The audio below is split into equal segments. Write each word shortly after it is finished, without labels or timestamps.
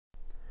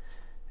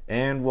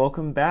and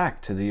welcome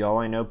back to the All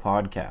I Know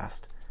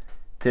podcast.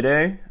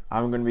 Today,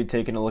 I'm going to be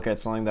taking a look at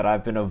something that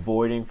I've been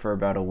avoiding for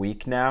about a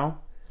week now,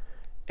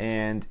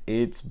 and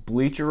it's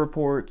Bleacher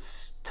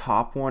Report's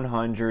top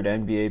 100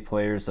 NBA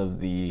players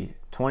of the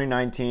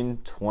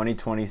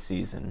 2019-2020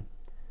 season.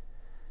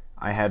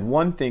 I had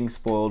one thing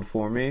spoiled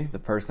for me, the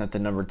person at the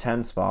number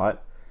 10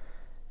 spot,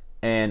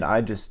 and I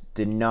just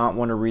did not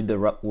want to read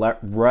the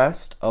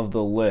rest of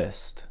the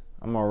list.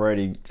 I'm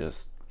already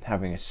just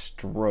having a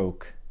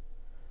stroke.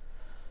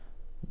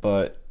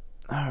 But,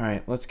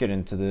 alright, let's get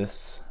into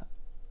this.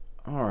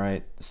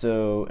 Alright,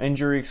 so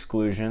injury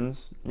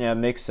exclusions. Yeah,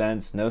 makes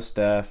sense. No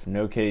Steph,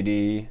 no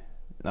KD.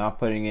 Not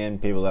putting in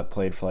people that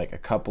played for like a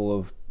couple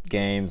of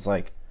games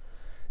like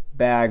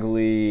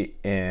Bagley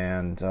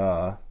and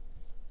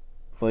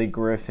Blake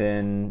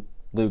Griffin,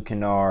 Luke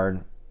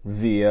Kennard,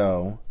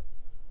 VO.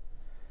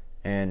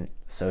 And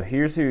so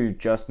here's who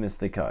just missed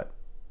the cut.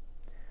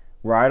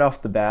 Right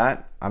off the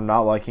bat, I'm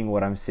not liking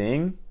what I'm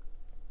seeing.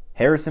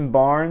 Harrison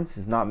Barnes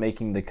is not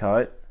making the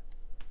cut.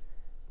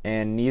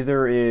 And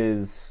neither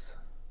is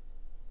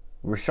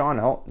Rashawn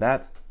Holt.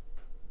 That's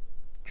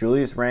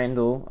Julius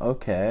Randle.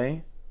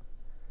 Okay.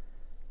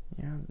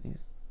 Yeah,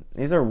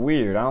 these are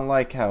weird. I don't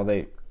like how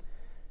they...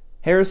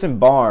 Harrison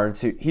Barnes,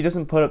 he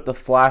doesn't put up the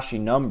flashy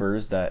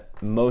numbers that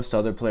most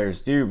other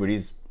players do, but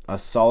he's a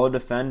solid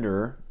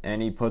defender,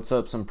 and he puts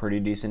up some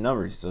pretty decent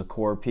numbers. He's a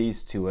core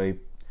piece to a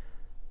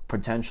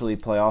potentially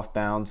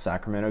playoff-bound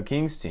Sacramento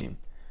Kings team.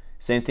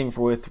 Same thing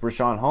with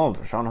Rashawn Holmes.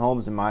 Rashawn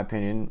Holmes, in my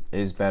opinion,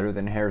 is better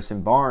than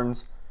Harrison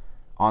Barnes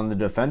on the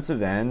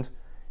defensive end.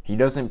 He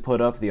doesn't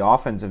put up the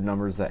offensive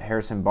numbers that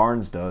Harrison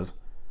Barnes does,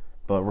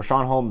 but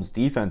Rashawn Holmes'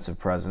 defensive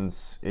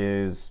presence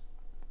is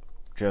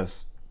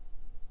just,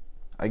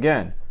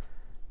 again,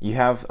 you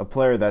have a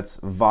player that's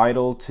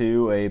vital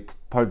to a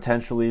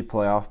potentially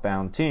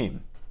playoff-bound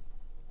team.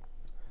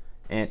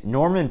 And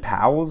Norman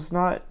Powell's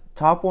not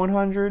top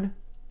 100?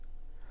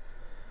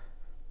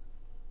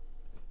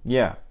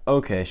 Yeah,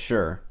 okay,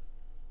 sure.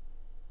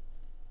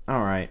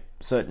 Alright,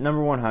 so at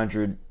number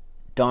 100,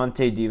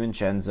 Dante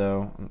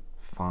DiVincenzo,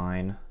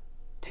 fine.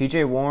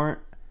 TJ Warren,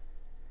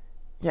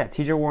 yeah,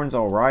 TJ Warren's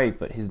alright,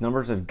 but his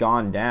numbers have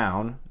gone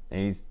down,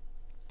 and he's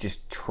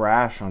just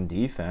trash on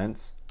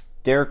defense.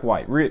 Derek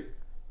White,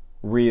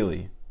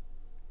 really?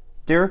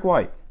 Derek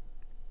White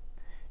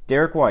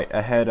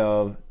ahead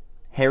of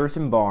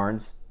Harrison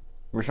Barnes,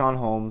 Rashawn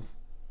Holmes,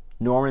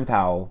 Norman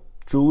Powell,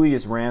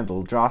 Julius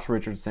Randle, Josh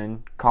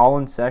Richardson,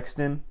 Colin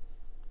Sexton,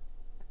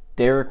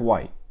 Derek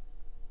White.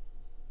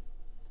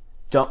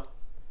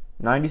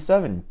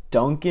 97,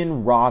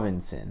 Duncan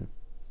Robinson.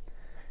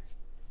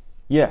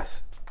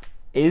 Yes,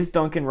 is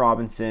Duncan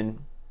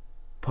Robinson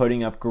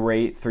putting up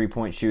great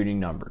three-point shooting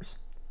numbers?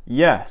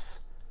 Yes.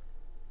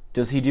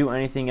 Does he do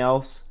anything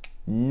else?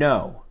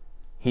 No.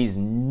 He's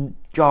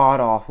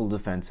god-awful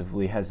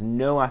defensively, has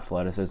no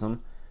athleticism,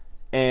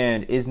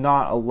 and is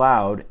not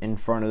allowed in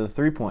front of the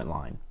three-point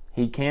line.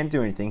 He can't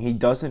do anything. He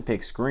doesn't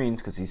pick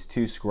screens because he's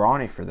too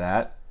scrawny for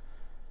that.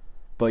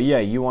 But yeah,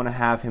 you want to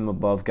have him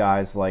above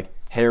guys like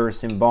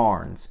Harrison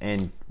Barnes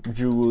and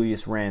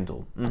Julius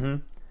Randle.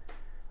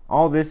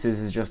 All this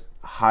is just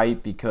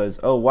hype because,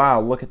 oh wow,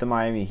 look at the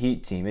Miami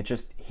Heat team. It's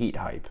just Heat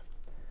hype.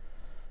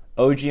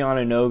 OG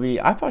Anunoby,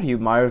 I thought he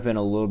might have been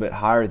a little bit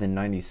higher than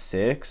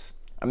 96.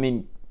 I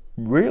mean,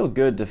 real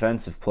good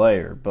defensive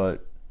player,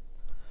 but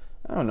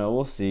I don't know.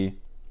 We'll see.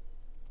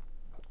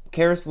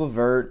 Karis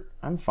LeVert,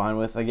 I'm fine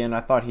with. Again, I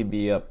thought he'd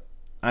be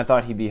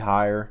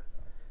higher.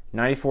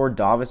 94,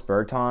 Davis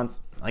Bertans.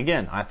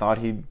 Again, I thought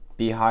he'd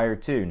be higher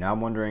too. Now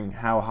I'm wondering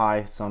how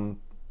high some...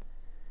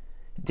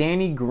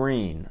 Danny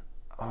Green.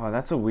 Oh,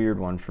 that's a weird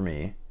one for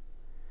me.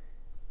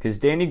 Because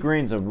Danny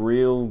Green's a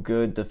real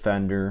good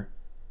defender.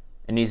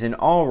 And he's an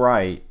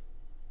alright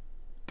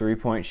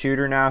three-point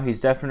shooter now.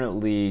 He's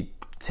definitely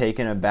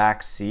taken a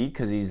back seat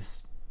because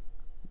he's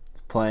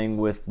playing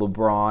with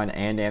LeBron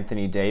and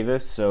Anthony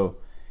Davis. So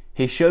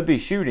he should be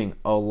shooting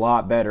a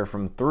lot better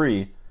from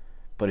three,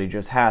 but he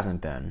just hasn't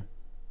been.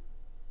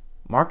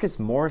 Marcus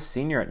Morris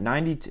Sr. at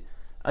 92.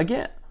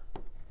 Again,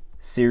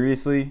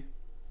 seriously?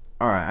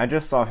 Alright, I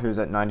just saw who's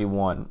at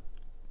 91.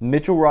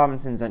 Mitchell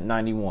Robinson's at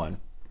 91.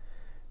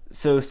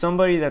 So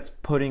somebody that's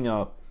putting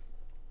up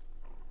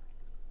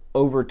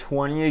over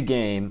 20 a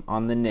game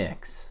on the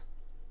Knicks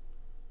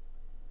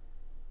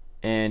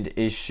and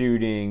is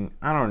shooting,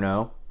 I don't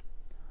know,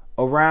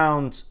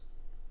 around,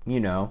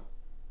 38%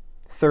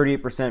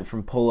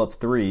 from pull-up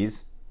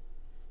threes.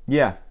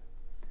 Yeah.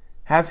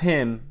 Have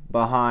him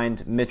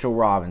behind Mitchell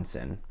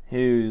Robinson,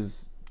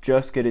 who's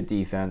just good at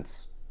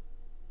defense.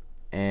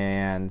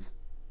 And,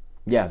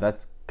 yeah,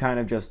 that's kind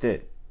of just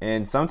it.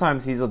 And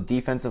sometimes he's a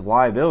defensive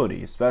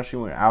liability,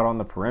 especially when out on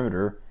the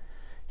perimeter.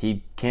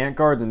 He can't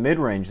guard the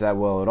mid-range that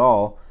well at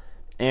all.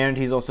 And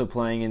he's also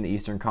playing in the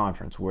Eastern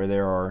Conference, where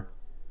there are,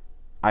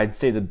 I'd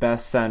say the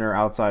best center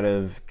outside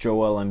of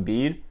Joel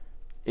Embiid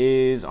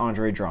is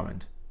Andre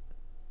Drummond.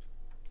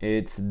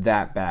 It's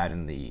that bad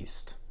in the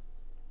East.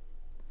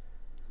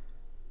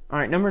 All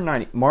right, number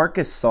 90, Marc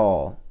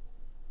Gasol.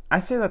 I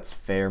say that's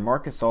fair.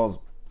 Marc Gasol's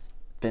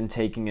been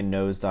taking a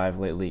nosedive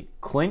lately.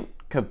 Clint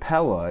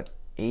Capella at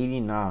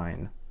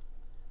 89.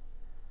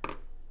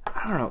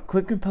 I don't know.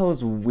 Clint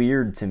Capella's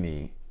weird to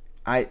me.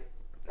 I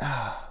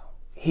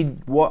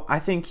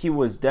think he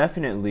was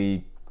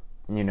definitely,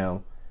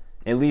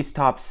 at least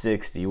top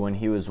 60 when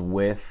he was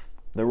with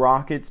the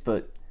Rockets,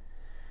 but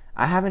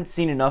I haven't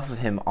seen enough of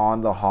him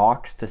on the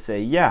Hawks to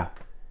say, yeah,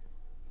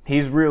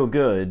 he's real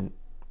good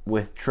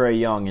with Trae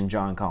Young and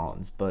John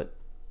Collins. But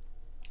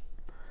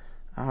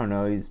I don't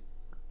know, he's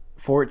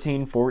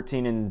 14,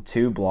 and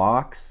 2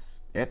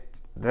 blocks.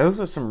 Those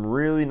are some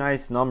really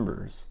nice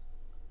numbers.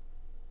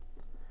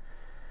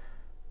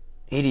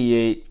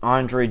 88,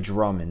 Andre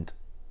Drummond.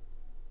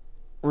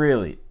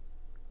 Really,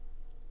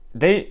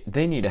 they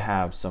need to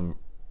have some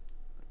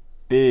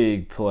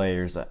big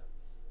players.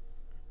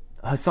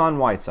 Hassan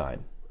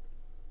Whiteside.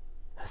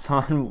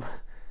 Hassan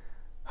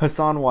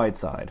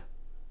Whiteside.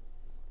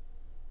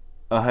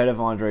 Ahead of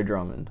Andre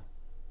Drummond.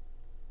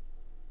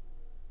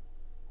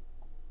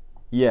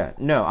 Yeah,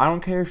 no, I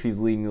don't care if he's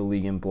leading the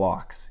league in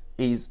blocks.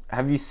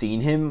 Have you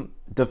seen him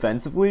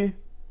defensively?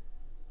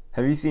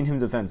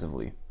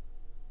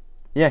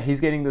 Yeah, he's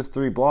getting those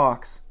 3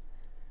 blocks,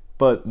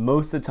 but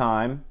most of the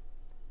time,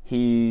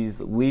 he's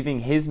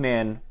leaving his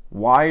man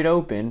wide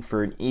open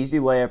for an easy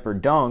layup or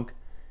dunk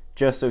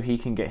just so he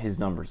can get his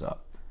numbers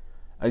up.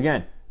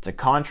 Again, it's a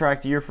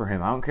contract year for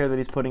him. I don't care that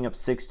he's putting up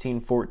 16,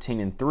 14,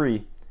 and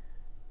 3.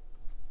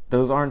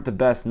 Those aren't the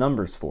best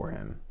numbers for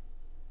him.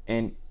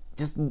 And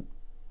just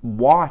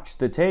watch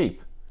the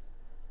tape.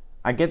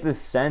 I get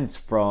this sense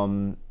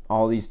from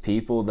all these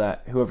people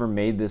that whoever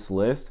made this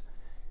list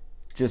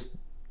just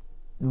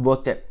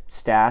looked at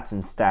stats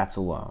and stats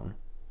alone.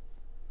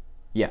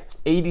 Yeah,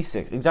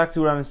 86,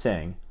 exactly what I'm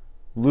saying.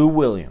 Lou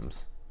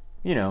Williams,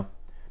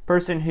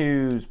 person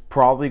who's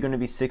probably going to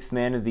be 6th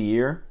man of the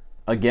year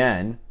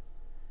again,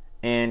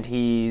 and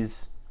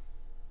he's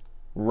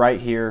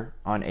right here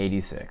on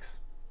 86.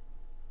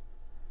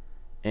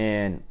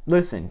 And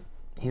listen,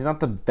 he's not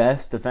the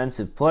best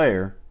defensive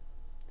player,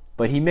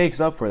 but he makes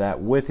up for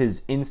that with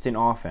his instant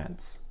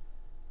offense.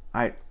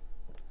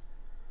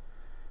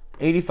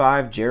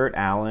 85, Jarrett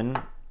Allen.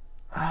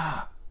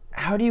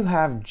 How do you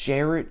have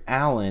Jarrett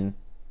Allen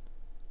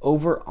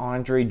over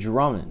Andre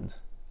Drummond?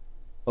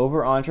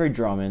 Over Andre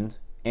Drummond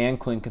and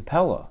Clint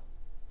Capella.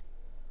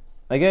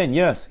 Again,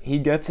 yes, he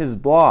gets his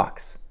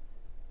blocks.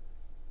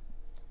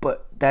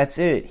 But that's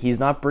it. He's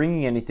not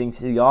bringing anything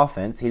to the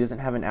offense. He doesn't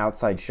have an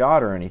outside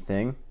shot or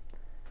anything.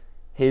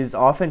 His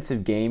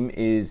offensive game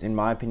is, in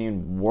my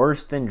opinion,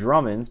 worse than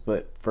Drummond's,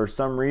 but for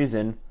some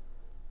reason,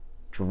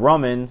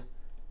 Drummond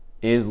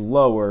is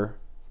lower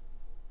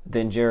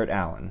than Jarrett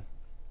Allen.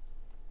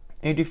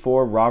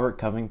 84, Robert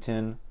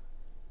Covington.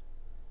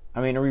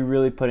 I mean, are we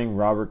really putting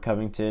Robert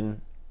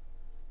Covington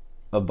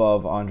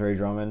above Andre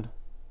Drummond?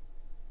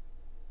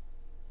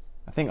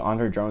 I think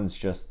Andre Drummond's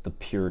just the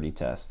purity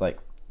test. All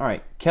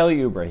right, Kelly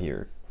Oubre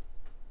here,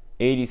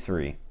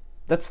 83.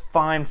 That's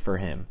fine for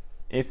him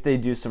if they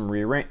do some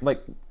rearrange.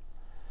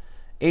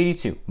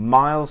 82,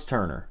 Miles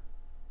Turner.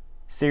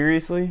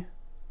 Seriously?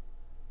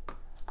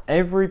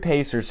 Every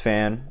Pacers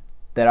fan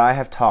that I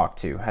have talked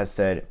to has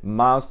said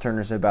Miles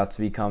Turner's about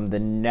to become the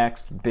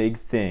next big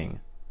thing,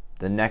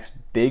 the next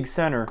big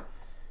center,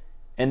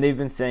 and they've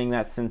been saying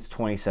that since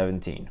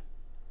 2017.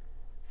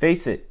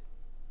 Face it,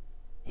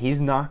 he's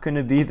not going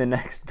to be the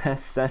next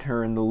best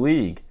center in the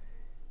league.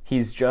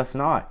 He's just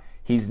not.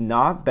 He's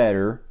not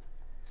better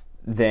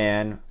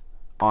than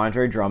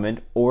Andre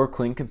Drummond or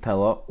Clint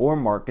Capella or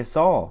Marc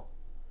Gasol.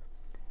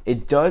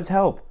 It does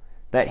help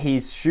that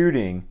he's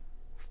shooting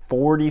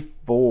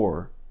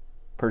 44%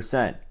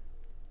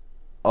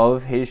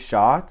 of his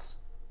shots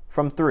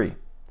from 3.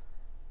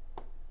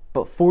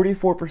 But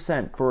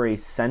 44% for a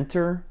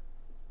center?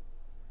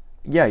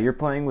 Yeah, you're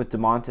playing with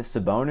Domantas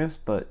Sabonis,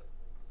 but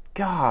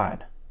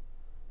God.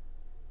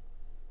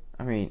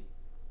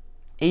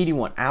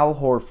 81, Al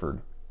Horford.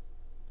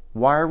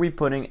 Why are we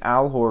putting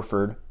Al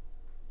Horford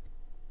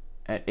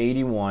at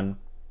 81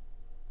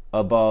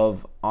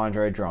 above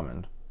Andre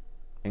Drummond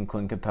and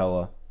Clint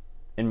Capella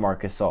and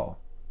Marc Gasol?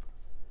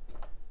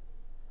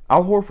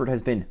 Al Horford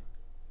has been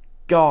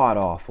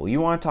god-awful.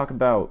 You want to talk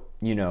about,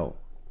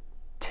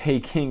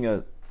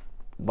 taking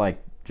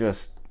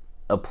just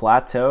a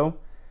plateau?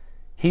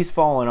 He's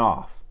fallen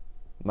off.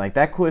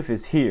 That cliff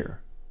is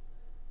here.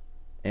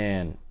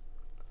 And,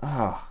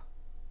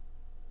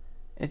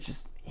 it's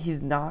just,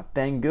 he's not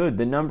been good.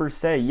 The numbers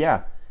say,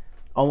 yeah,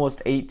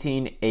 almost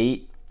 18,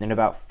 8, and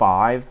about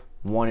 5,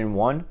 1 and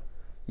 1.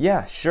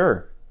 Yeah,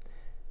 sure.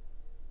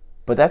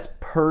 But that's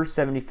per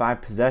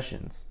 75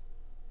 possessions.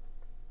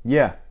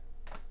 Yeah.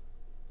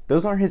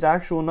 Those aren't his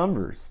actual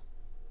numbers.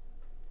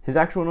 His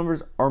actual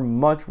numbers are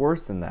much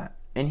worse than that.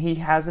 And he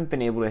hasn't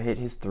been able to hit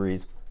his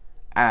threes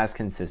as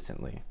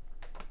consistently.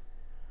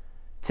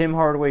 Tim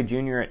Hardaway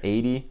Jr. at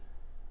 80.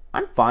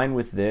 I'm fine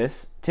with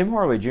this. Tim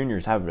Hardaway Jr.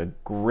 is having a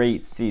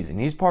great season.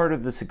 He's part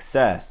of the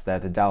success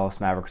that the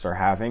Dallas Mavericks are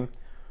having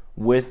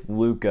with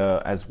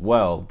Luka as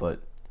well.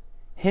 But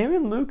him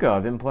and Luka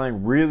have been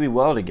playing really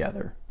well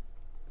together.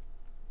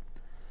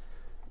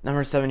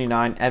 Number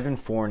 79, Evan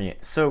Fournier.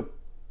 So,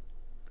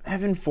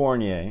 Evan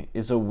Fournier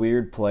is a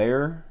weird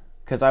player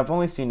because I've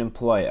only seen him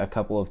play a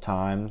couple of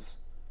times.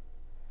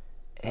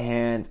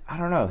 And I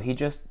don't know, he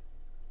just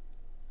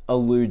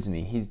eludes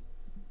me. He's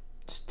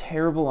just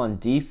terrible on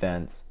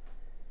defense.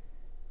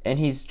 And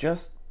he's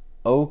just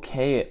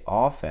okay at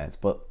offense.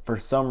 But for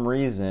some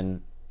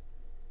reason,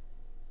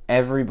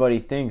 everybody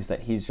thinks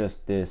that he's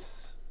just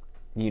this,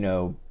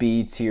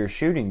 B-tier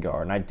shooting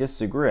guard. And I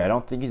disagree. I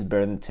don't think he's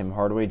better than Tim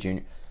Hardaway Jr.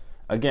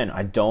 Again,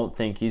 I don't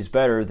think he's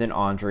better than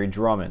Andre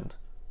Drummond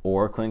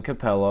or Clint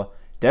Capella.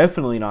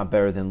 Definitely not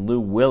better than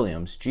Lou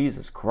Williams.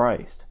 Jesus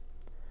Christ.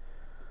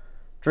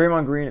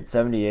 Draymond Green at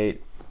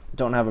 78.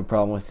 Don't have a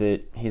problem with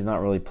it. He's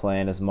not really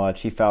playing as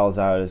much. He fouls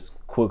out as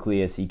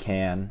quickly as he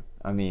can.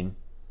 I mean,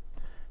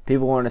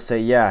 people want to say,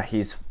 yeah,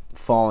 he's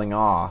falling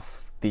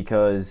off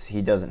because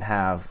he doesn't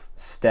have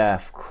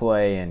Steph,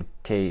 Clay, and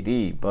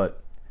KD.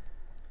 But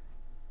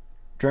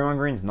Draymond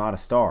Green's not a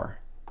star.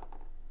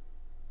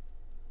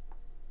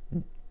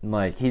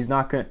 Like, he's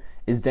not going to...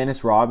 Is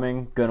Dennis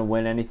Rodman going to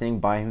win anything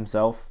by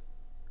himself?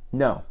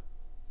 No.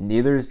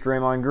 Neither is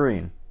Draymond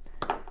Green.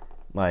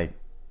 Like,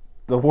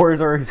 the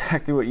Warriors are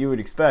exactly what you would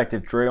expect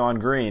if Draymond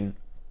Green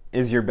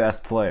is your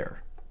best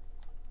player.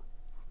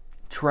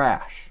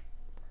 Trash.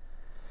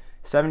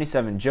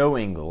 77, Joe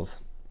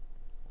Ingles.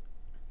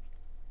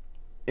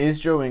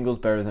 Is Joe Ingles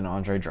better than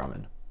Andre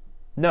Drummond?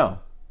 No.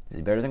 Is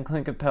he better than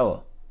Clint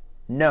Capella?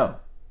 No.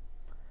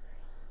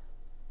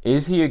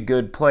 Is he a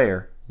good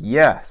player?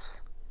 Yes.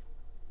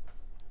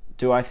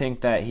 Do I think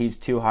that he's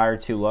too high or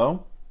too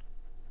low?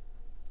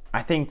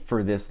 I think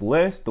for this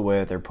list, the way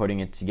that they're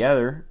putting it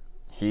together,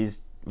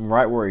 he's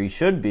right where he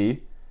should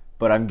be.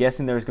 But I'm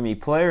guessing there's going to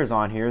be players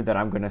on here that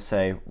I'm going to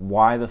say,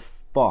 why the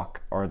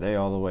fuck are they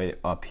all the way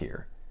up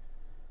here?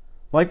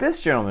 Like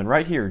this gentleman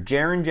right here,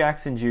 Jaren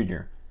Jackson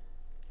Jr.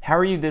 How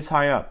are you this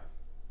high up?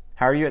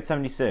 How are you at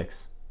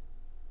 76?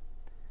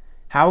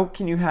 How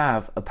can you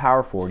have a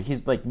power forward?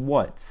 He's like,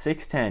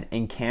 6'10",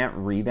 and can't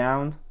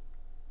rebound?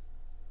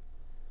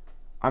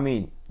 I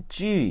mean,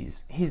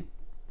 geez, he's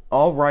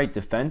all right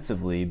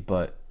defensively,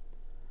 but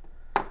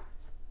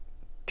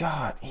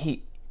God,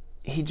 he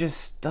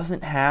just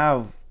doesn't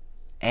have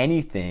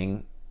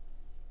anything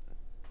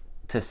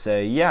to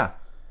say, yeah,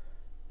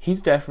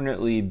 he's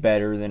definitely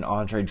better than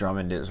Andre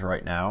Drummond is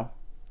right now.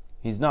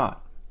 He's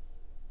not.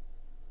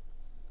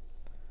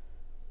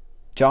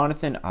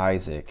 Jonathan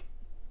Isaac.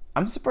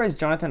 I'm surprised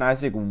Jonathan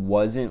Isaac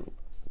wasn't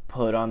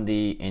put on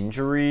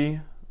the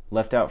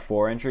left out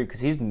for injury,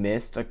 because he's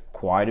missed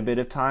quite a bit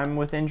of time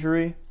with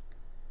injury.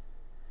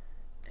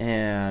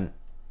 And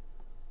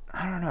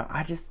I don't know,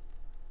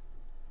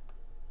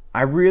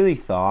 I really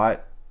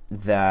thought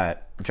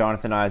that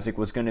Jonathan Isaac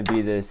was going to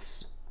be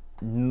this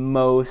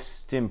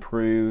most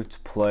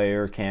improved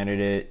player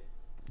candidate,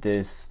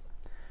 this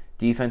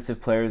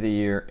defensive player of the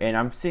year, and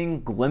I'm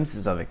seeing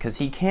glimpses of it because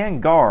he can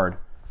guard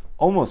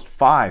almost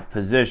 5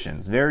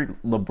 positions, very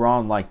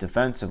LeBron-like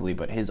defensively,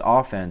 but his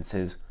offense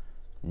is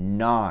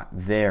not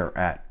there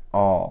at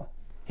all.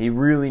 He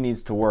really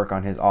needs to work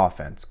on his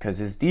offense because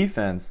his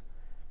defense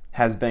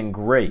has been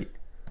great.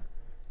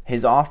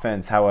 His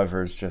offense,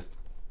 however, is just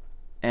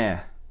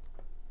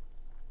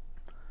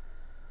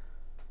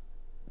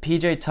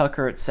PJ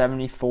Tucker at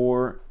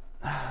 74.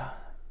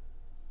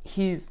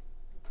 PJ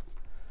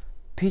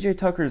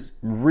Tucker's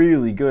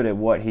really good at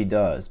what he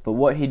does, but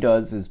what he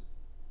does is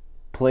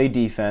play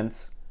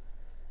defense,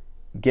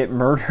 get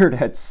murdered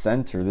at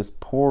center, this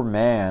poor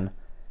man,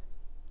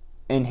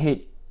 and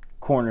hit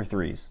corner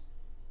threes.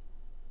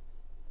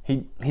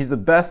 He's the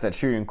best at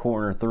shooting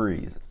corner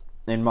threes,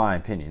 in my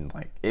opinion.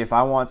 Like, if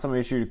I want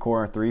somebody to shoot a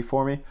corner three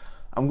for me,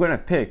 I'm going to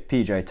pick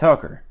PJ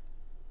Tucker.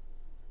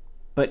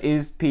 But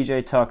is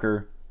PJ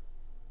Tucker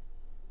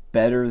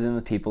better than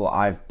the people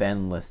I've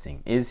been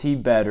listing? Is he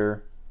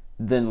better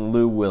than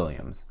Lou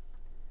Williams?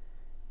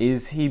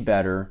 Is he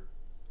better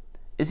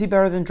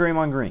than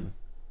Draymond Green?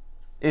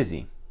 Is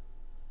he?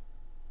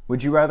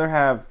 Would you rather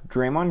have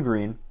Draymond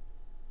Green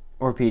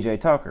or PJ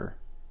Tucker?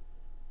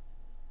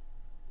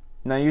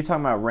 Now, you're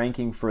talking about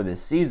ranking for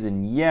this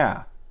season.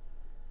 Yeah,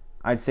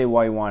 I'd say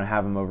why you want to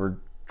have him over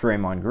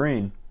Draymond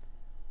Green.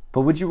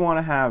 But would you want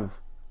to have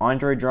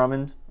Andre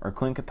Drummond or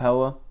Clint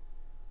Capella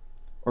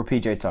or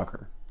PJ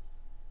Tucker?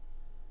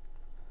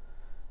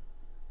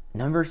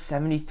 Number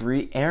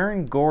 73,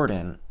 Aaron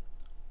Gordon.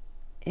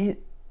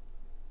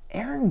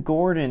 Aaron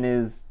Gordon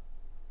is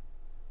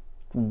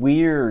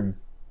weird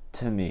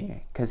to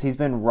me because he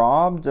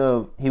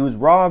was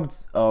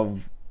robbed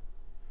of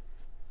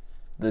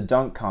the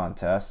dunk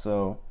contest,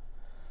 so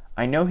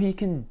I know he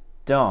can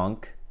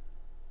dunk,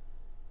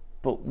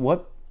 but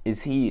what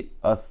is he,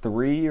 a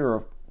 3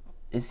 or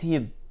is he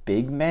a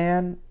big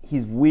man?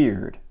 He's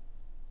weird.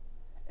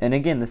 And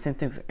again, the same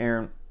thing with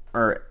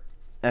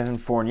Evan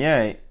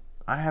Fournier.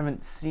 I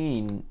haven't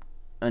seen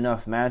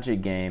enough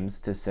Magic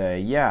games to say,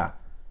 yeah,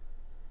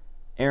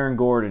 Aaron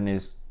Gordon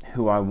is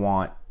who I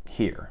want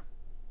here.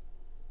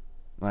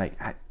 Like,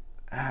 I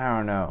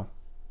don't know.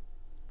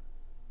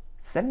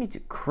 72,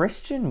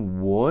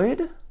 Christian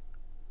Wood?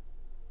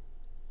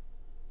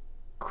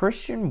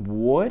 Christian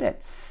Wood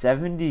at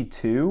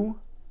 72?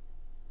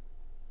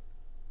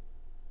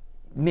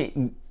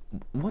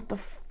 What the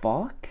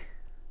fuck?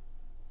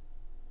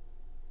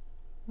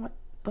 What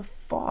the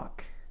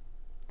fuck?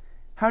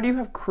 How do you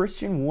have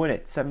Christian Wood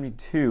at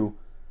 72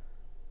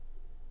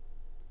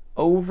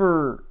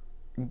 over,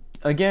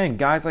 again,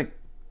 guys like,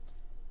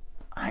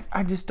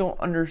 I just don't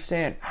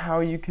understand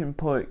how you can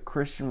put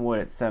Christian Wood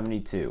at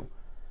 72.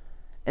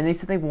 And they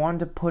said they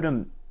wanted to put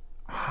him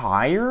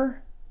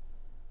higher?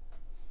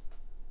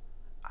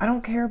 I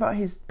don't care about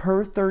his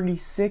per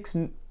 36.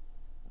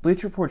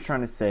 Bleacher Report's trying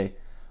to say,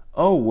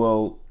 oh,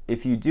 well,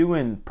 if you do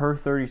in per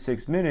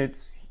 36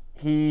 minutes,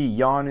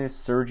 Giannis,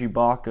 Serge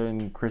Ibaka,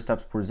 and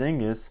Kristaps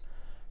Porzingis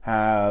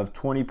have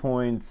 20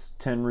 points,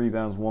 10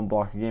 rebounds, 1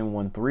 block a game,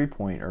 1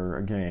 3-pointer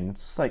a game.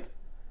 It's just like,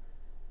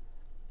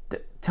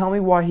 tell me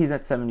why he's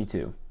at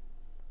 72.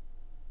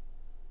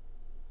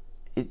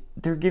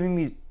 They're giving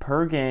these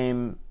per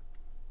game.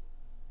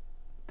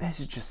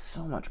 This is just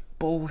so much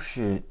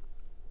bullshit.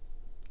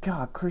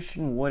 God,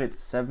 Christian Wood at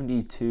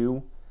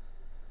 72.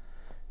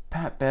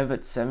 Pat Bev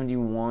at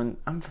 71.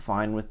 I'm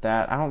fine with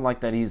that. I don't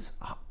like that he's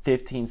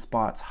 15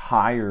 spots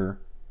higher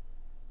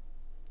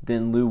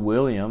than Lou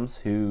Williams,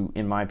 who,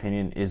 in my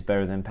opinion, is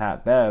better than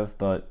Pat Bev,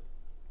 but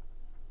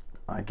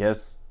I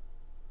guess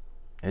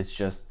it's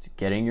just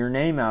getting your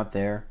name out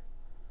there.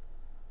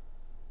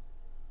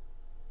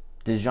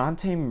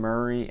 DeJounte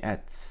Murray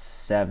at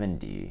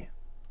 70.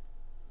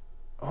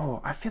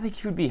 Oh, I feel like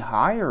he would be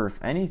higher, if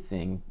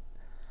anything.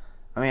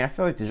 I mean, I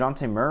feel like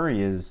DeJounte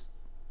Murray is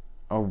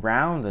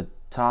around a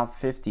top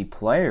 50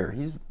 player.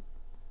 He's...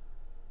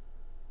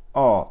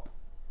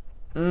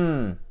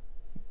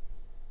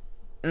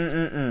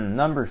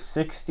 Number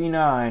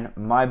 69,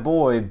 my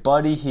boy,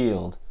 Buddy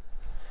Hield.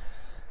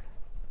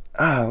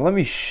 Let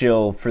me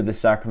shill for the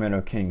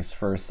Sacramento Kings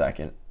for a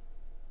second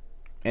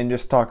and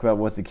just talk about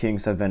what the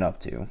Kings have been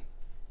up to.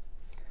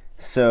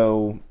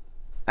 So,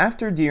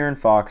 after De'Aaron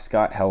Fox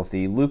got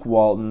healthy, Luke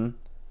Walton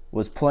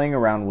was playing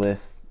around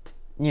with,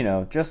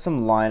 just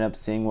some lineups,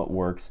 seeing what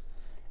works,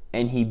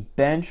 and he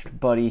benched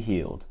Buddy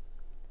Hield.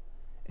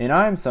 And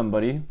I am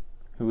somebody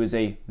who is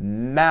a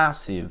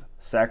massive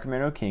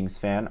Sacramento Kings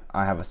fan.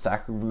 I have a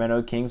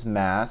Sacramento Kings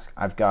mask.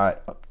 I've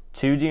got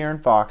 2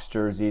 De'Aaron Fox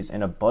jerseys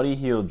and a Buddy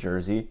Hield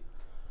jersey.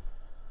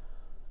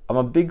 I'm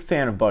a big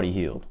fan of Buddy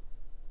Hield.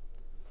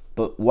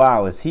 But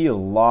wow, is he a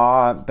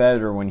lot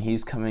better when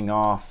he's coming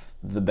off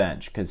the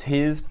bench, because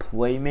his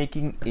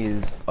playmaking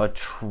is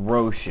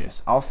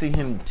atrocious. I'll see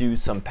him do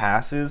some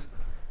passes,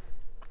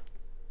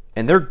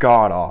 and they're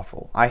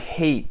god-awful. I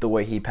hate the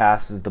way he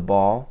passes the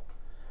ball,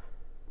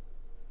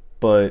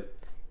 but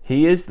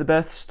he is the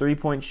best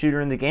three-point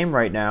shooter in the game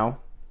right now.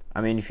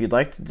 I mean, if you'd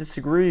like to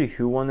disagree,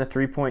 who won the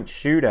three-point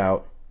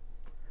shootout?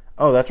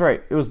 Oh, that's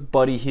right. It was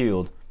Buddy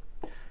Hield.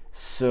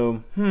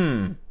 So,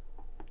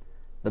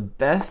 the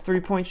best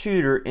three-point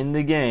shooter in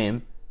the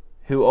game,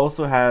 who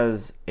also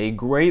has a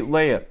great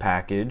layup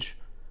package,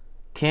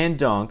 can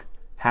dunk,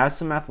 has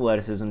some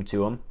athleticism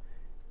to him,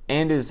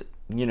 and is,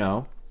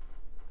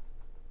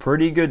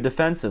 pretty good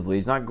defensively.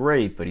 He's not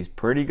great, but he's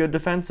pretty good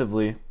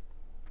defensively.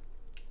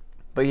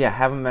 But yeah,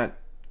 have him at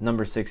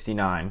number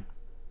 69.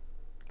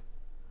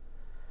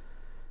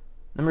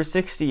 Number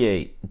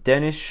 68,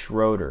 Dennis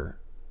Schroeder.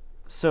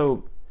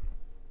 So,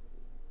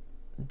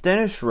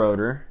 Dennis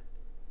Schroeder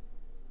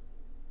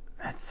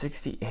at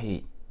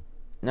 68.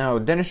 Now,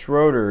 Dennis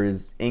Schroeder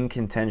is in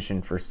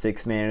contention for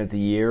 6th Man of the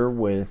Year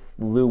with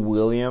Lou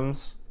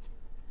Williams.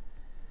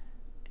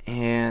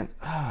 And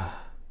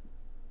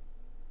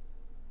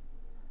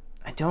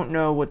I don't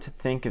know what to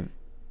think of.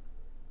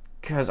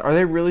 Because are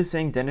they really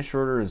saying Dennis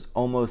Schroeder is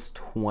almost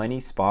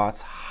 20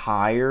 spots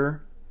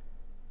higher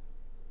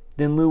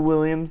than Lou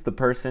Williams, the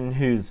person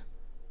who's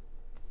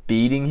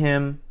beating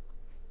him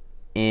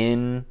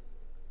in,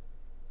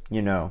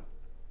 the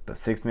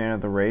 6th Man of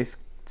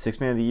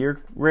the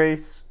Year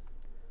race?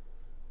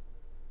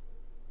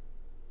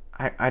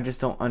 I just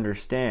don't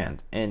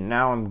understand. And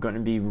now I'm going to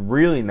be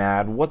really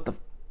mad. What the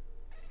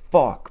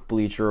fuck,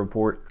 Bleacher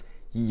Report?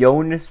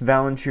 Jonas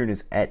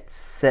Valanciunas at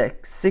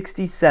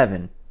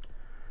 67.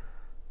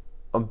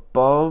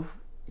 Above,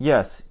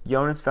 yes,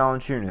 Jonas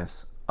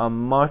Valanciunas, a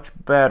much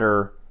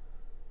better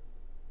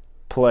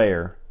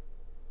player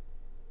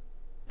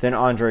than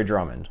Andre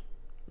Drummond.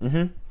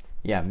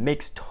 Yeah,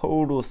 makes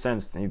total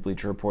sense to me,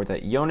 Bleacher Report,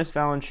 that Jonas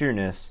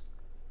Valanciunas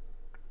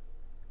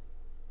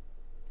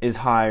is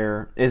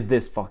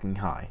this fucking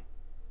high.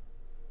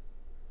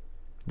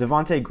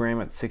 Devontae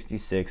Graham at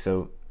 66,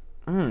 so,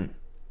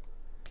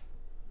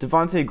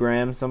 Devontae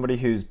Graham, somebody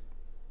who's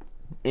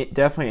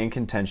definitely in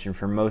contention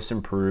for most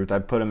improved.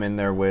 I'd put him in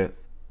there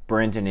with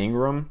Brandon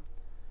Ingram.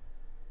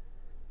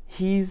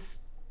 He's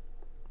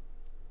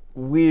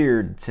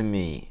weird to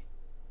me.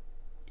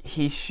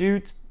 He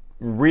shoots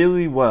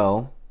really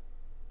well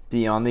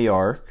beyond the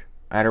arc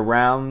at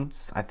around,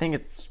 I think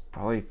it's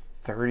probably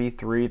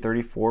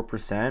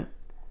 34%.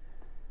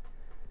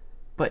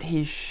 But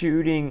he's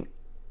shooting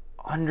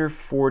under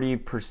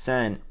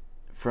 40%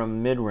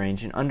 from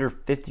mid-range and under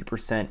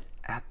 50%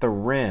 at the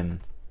rim.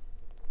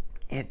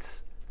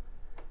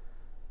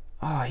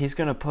 he's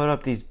going to put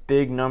up these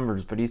big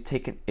numbers, but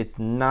it's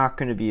not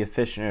going to be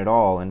efficient at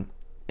all. And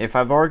if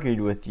I've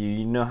argued with you,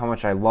 you know how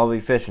much I love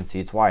efficiency.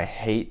 It's why I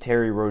hate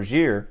Terry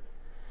Rozier,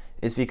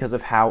 is because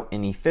of how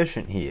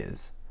inefficient he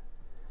is.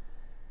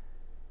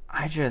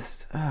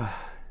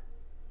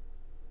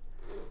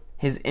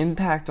 His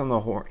impact on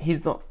the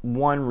he's the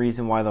one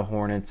reason why the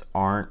Hornets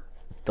aren't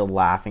the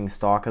laughing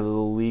stock of the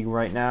league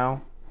right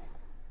now.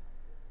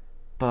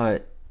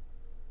 But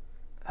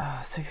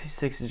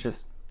 66 is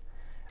just,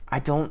 I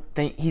don't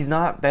think he's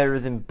not better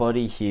than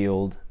Buddy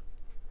Hield.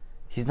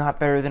 He's not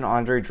better than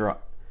Andre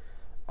Drummond.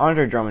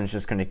 Andre Drummond is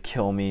just going to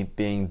kill me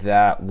being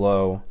that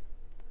low.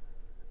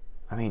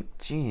 I mean,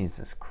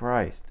 Jesus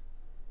Christ.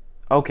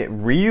 Okay,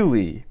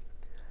 really?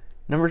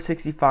 Number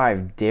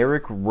 65,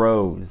 Derrick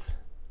Rose.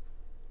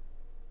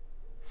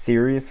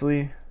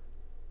 Seriously?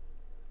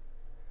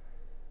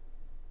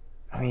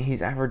 I mean,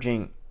 he's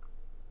averaging...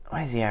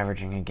 What is he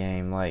averaging a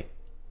game? Like,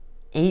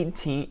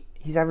 18...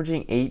 He's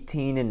averaging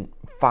 18 and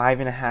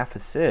 5.5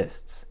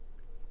 assists.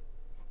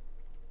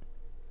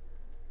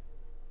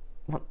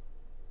 What?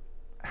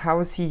 How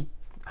is he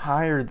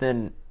higher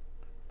than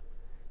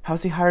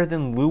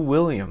Lou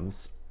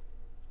Williams?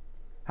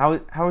 How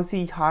is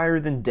he higher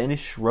than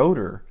Dennis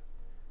Schroeder?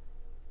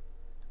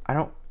 I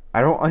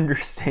don't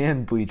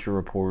understand Bleacher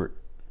Report.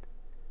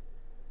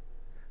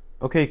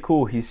 Okay,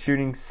 cool. He's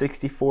shooting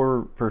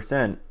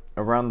 64%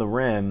 around the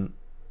rim.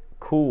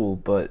 Cool,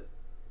 but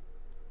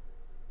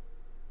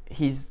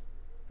he's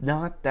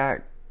not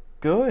that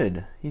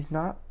good. He's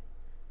not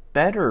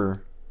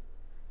better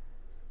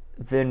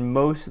than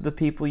most of the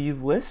people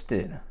you've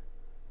listed.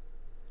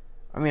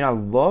 I mean, I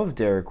love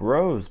Derrick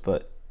Rose,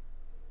 but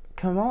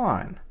come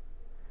on.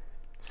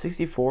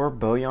 64,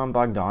 Bojan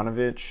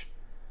Bogdanovic.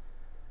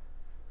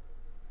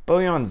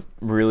 Bojan's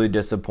really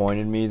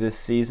disappointed me this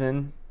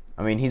season.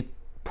 I mean, he's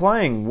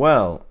playing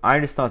well. I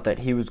just thought that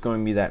he was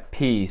going to be that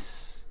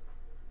piece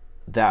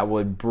that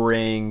would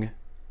bring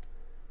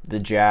the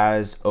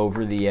Jazz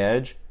over the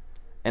edge.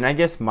 And I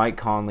guess Mike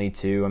Conley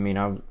too. I mean,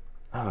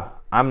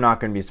 I'm not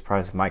going to be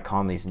surprised if Mike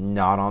Conley's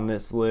not on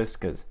this list,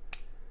 because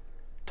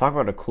talk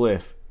about a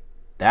cliff.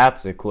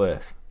 That's a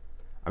cliff.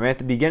 I mean, at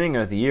the beginning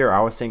of the year,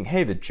 I was saying,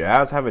 hey, the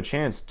Jazz have a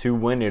chance to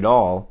win it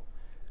all.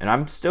 And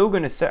I'm still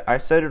going to say, I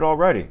said it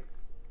already.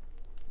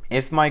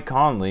 If Mike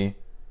Conley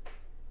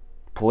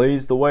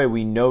plays the way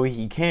we know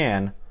he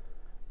can,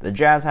 the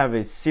Jazz have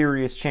a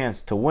serious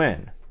chance to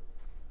win.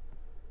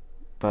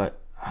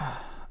 But,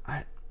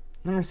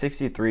 number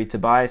 63,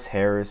 Tobias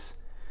Harris.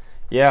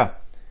 Yeah.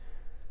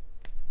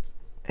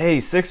 Hey,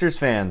 Sixers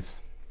fans.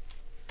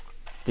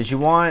 Did you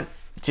want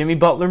Jimmy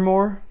Butler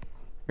more?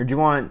 Or do you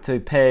want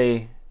to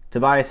pay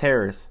Tobias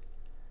Harris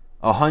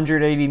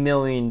 $180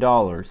 million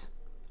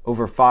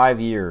over 5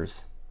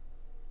 years?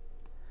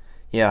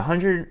 Yeah,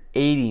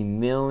 $180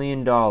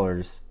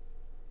 million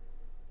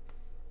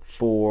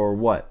for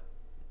what?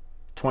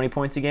 20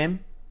 points a game?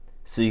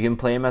 So you can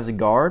play him as a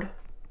guard?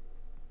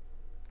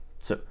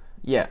 So,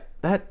 yeah,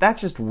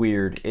 that's just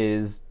weird.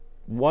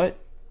 What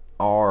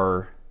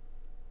are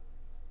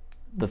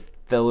the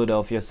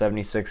Philadelphia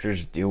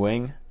 76ers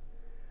doing?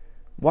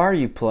 Why are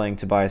you playing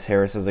Tobias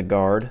Harris as a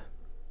guard?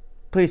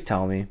 Please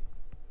tell me.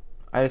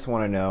 I just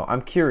want to know.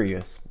 I'm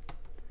curious.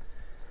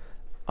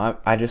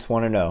 I just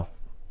want to know.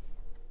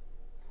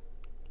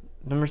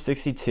 Number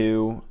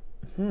 62.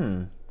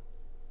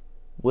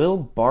 Will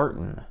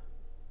Barton.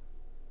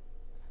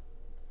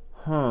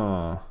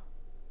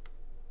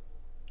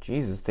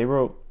 Jesus, they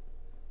wrote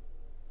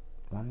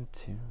 1,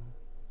 2.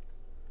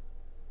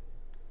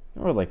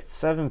 There were like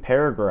 7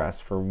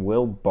 paragraphs for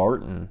Will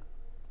Barton,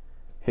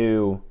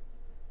 who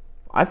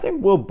I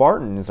think Will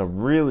Barton is a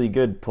really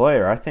good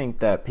player. I think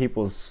that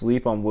people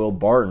sleep on Will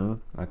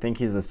Barton. I think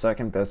he's the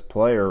second best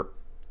player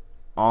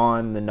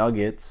on the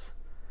Nuggets.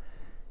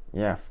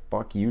 Yeah,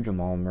 fuck you,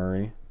 Jamal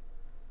Murray.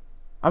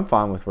 I'm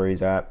fine with where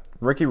he's at.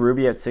 Ricky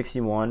Rubio at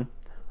 61.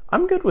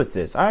 I'm good with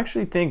this. I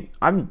actually think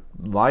I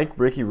like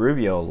Ricky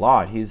Rubio a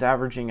lot. He's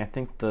averaging, I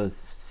think, the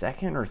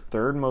second or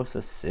third most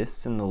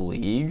assists in the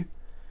league.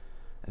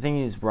 I think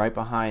he's right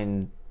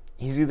behind...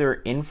 He's either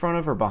in front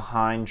of or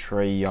behind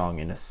Trae Young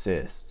in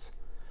assists.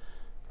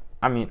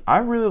 I mean, I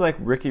really like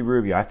Ricky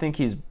Rubio. I think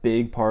he's a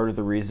big part of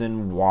the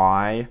reason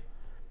why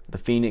the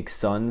Phoenix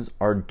Suns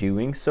are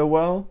doing so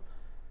well,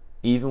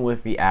 even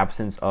with the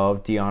absence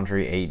of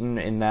DeAndre Ayton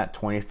in that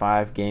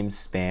 25-game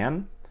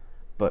span.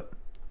 But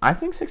I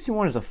think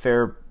 61 is a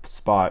fair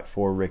spot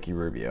for Ricky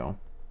Rubio.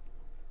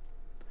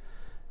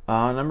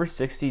 Number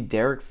 60,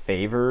 Derek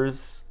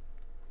Favors.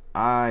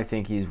 I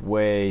think he's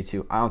way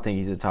too... I don't think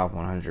he's a top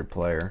 100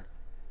 player.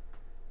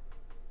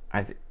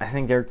 I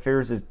think Derek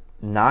Favors is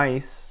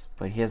nice,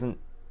 but he hasn't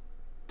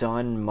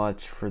done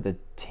much for the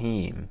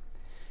team.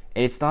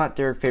 And it's not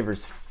Derek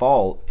Favors'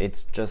 fault.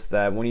 It's just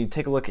that when you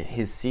take a look at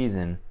his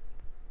season,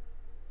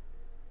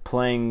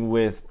 playing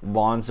with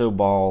Lonzo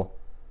Ball,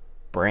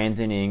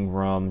 Brandon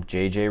Ingram,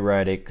 JJ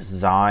Redick,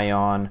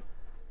 Zion,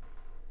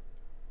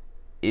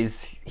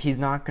 he's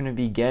not going to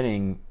be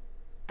getting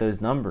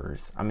those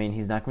numbers. I mean,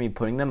 he's not going to be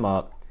putting them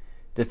up.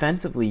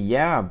 Defensively,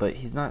 yeah, but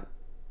he's not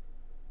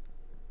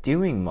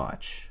doing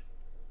much.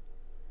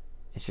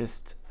 It's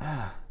just,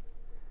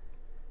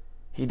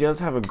 he does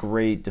have a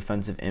great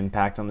defensive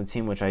impact on the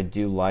team, which I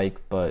do like,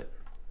 but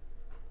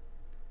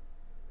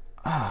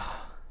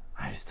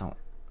I just don't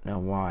know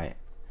why.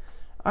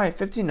 All right,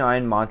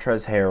 59,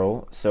 Montrezl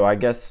Harrell. So I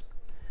guess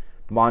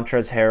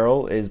Montrezl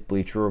Harrell is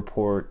Bleacher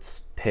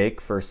Report's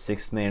pick for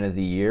 6th man of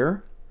the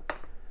year.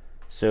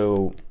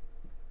 So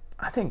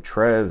I think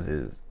Trez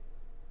is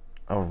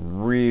a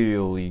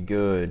really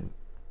good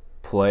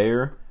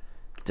player.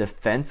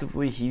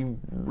 Defensively, he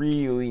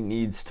really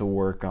needs to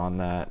work on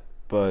that,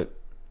 but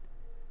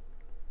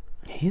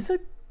he's a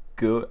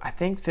good, I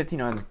think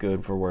 59 is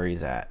good for where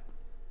he's at.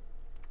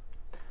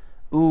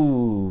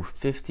 Ooh,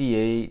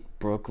 58,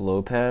 Brook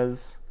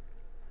Lopez.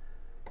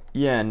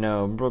 Yeah,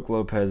 no, Brook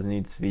Lopez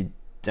needs to be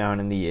down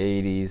in the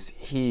 80s.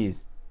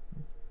 He's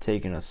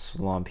taking a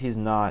slump. He's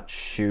not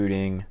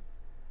shooting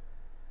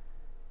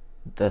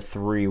the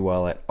 3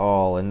 well at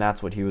all, and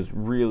that's what he was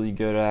really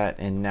good at,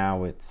 and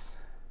now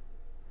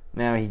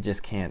he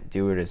just can't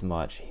do it as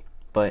much.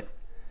 But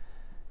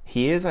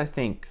he is, I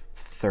think,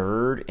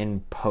 3rd in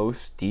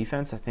post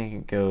defense. I think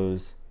it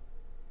goes...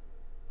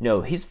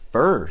 No, he's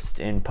 1st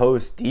in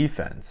post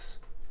defense.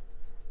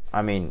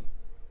 I mean,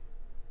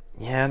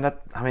 yeah,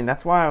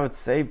 that's why I would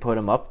say put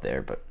him up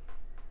there, but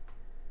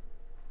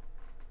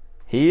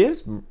he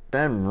has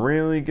been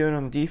really good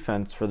on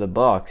defense for the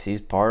Bucks. He's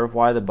part of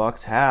why the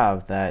Bucks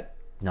have that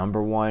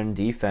number 1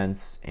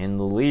 defense in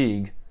the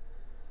league.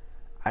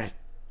 I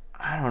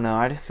don't know.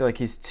 I just feel like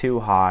he's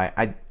too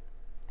high.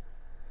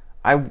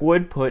 I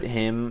would put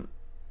him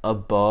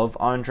above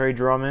Andre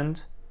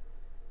Drummond,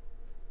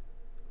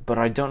 but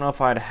I don't know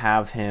if I'd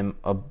have him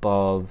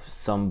above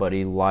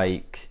somebody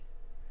like,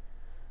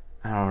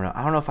 I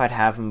don't know if I'd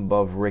have him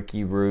above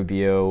Ricky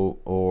Rubio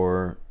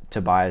or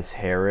Tobias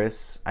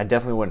Harris. I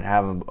definitely wouldn't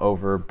have him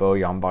over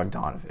Bojan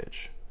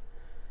Bogdanovic.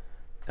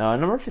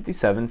 Number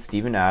 57,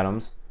 Steven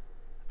Adams.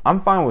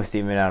 I'm fine with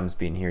Steven Adams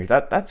being here.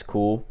 That's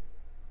cool.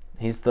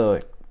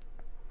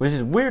 Which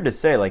is weird to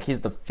say, like,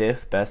 he's the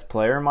 5th best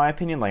player in my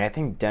opinion. Like, I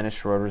think Dennis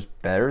Schroeder's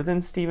better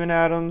than Steven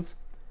Adams,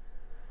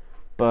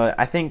 but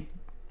I think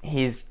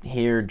he's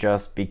here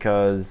just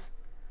because,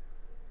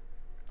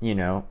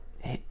 the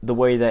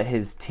way that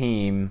his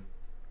team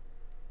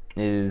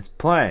is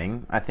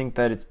playing. I think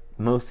that it's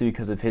mostly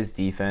because of his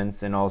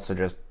defense, and also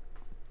just,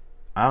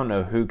 I don't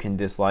know who can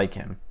dislike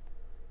him.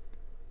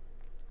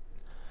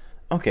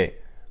 Okay,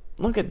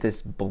 look at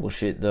this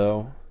bullshit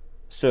though.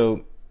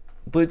 So,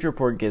 Bleacher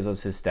Report gives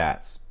us his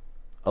stats.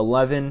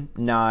 11,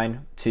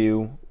 9,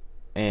 2,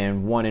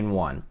 and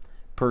 1-1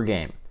 per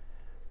game.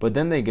 But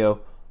then they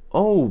go,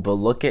 oh, but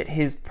look at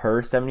his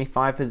per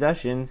 75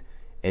 possessions.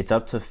 It's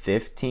up to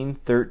 15,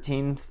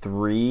 13,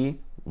 3,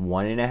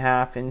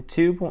 1.5, and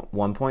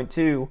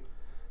 1.2.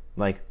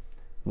 Like,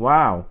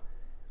 wow.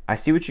 I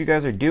see what you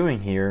guys are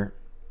doing here,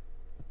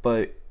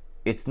 but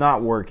it's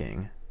not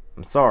working.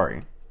 I'm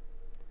sorry.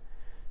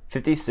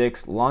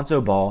 56, Lonzo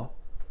Ball.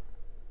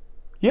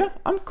 Yeah,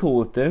 I'm cool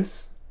with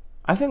this.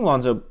 I think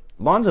Lonzo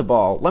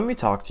Ball, let me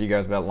talk to you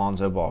guys about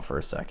Lonzo Ball for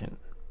a second.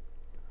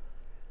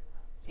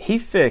 He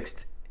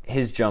fixed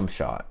his jump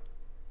shot.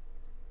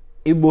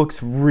 It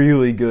looks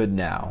really good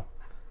now.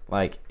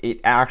 Like, it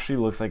actually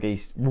looks like a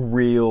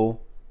real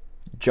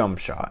jump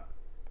shot.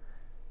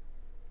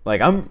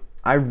 Like,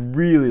 I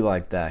really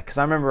like that, because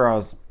I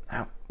remember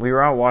we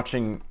were out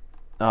watching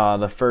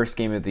the first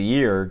game of the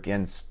year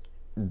against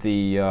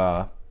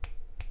the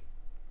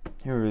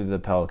who were the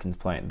Pelicans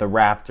playing? The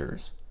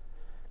Raptors.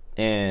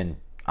 And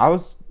I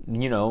was,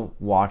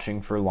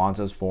 watching for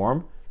Lonzo's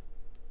form.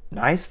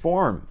 Nice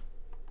form.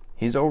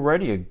 He's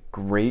already a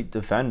great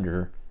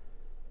defender.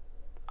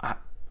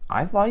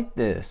 I like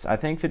this. I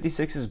think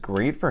 56 is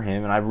great for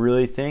him, and I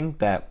really think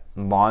that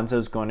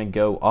Lonzo's going to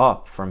go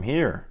up from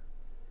here.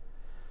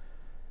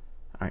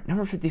 All right,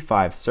 number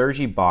 55, Serge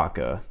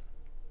Ibaka.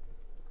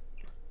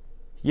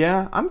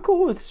 Yeah, I'm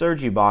cool with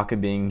Serge Ibaka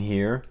being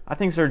here. I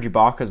think Serge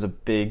Ibaka is a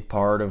big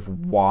part of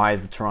why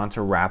the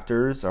Toronto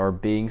Raptors are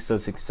being so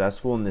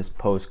successful in this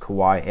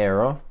post-Kawhi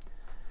era.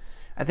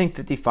 I think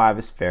 55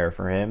 is fair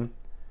for him.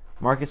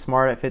 Marcus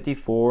Smart at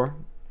 54.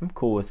 I'm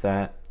cool with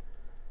that.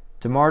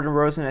 DeMar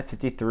DeRozan at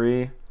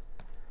 53.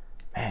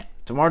 Man,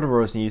 DeMar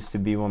DeRozan used to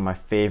be one of my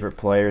favorite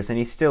players, and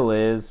he still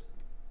is.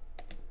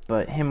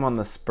 But him on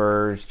the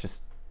Spurs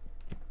just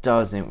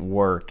doesn't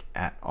work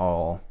at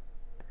all.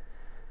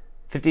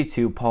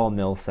 52, Paul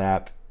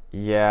Millsap.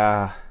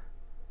 Yeah.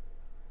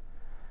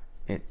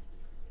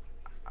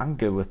 I'm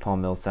good with Paul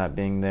Millsap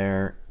being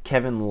there.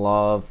 Kevin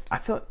Love. I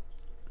don't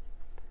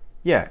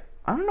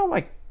know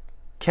why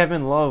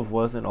Kevin Love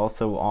wasn't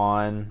also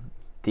on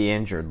the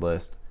injured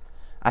list.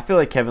 I feel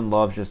like Kevin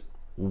Love's just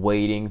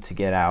waiting to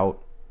get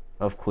out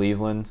of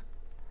Cleveland.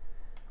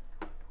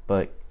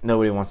 But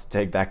nobody wants to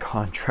take that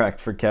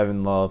contract for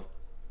Kevin Love.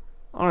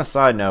 On a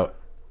side note,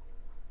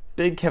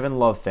 big Kevin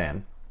Love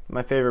fan.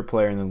 My favorite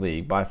player in the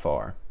league by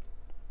far.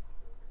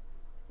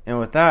 And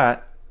with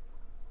that,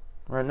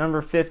 we're at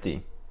number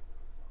 50.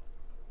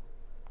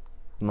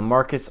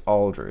 LaMarcus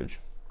Aldridge.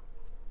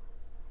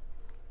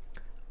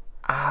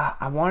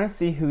 I want to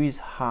see who's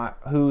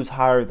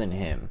higher than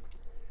him.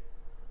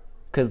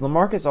 Because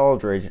LaMarcus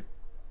Aldridge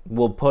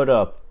will put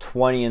up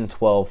 20 and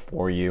 12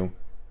 for you.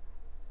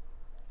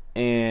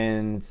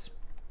 And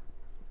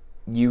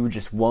you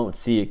just won't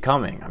see it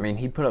coming. I mean,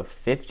 he put up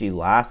 50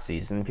 last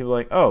season. And people are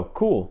like, oh,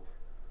 cool.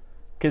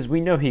 Because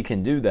we know he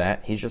can do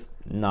that. He's just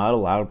not a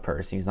loud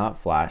person. He's not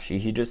flashy.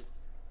 He just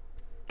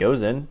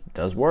goes in,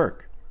 does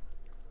work.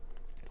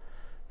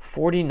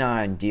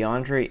 49,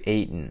 DeAndre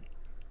Ayton.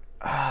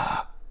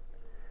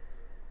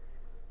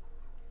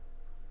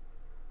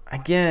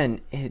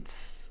 Again,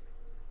 it's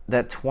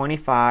that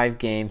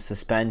 25-game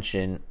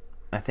suspension,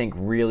 I think,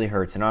 really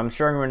hurts. And I'm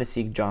sure I'm going to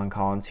see John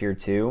Collins here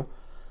too.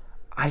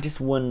 I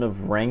just wouldn't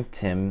have ranked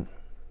him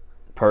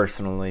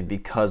personally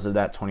because of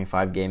that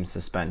 25-game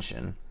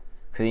suspension.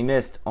 Because he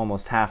missed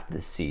almost half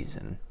the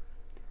season.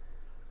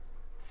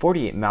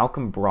 48,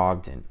 Malcolm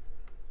Brogdon.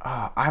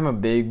 I'm a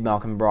big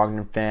Malcolm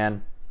Brogdon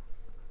fan.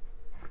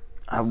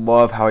 I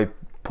love how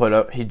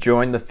he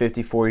joined the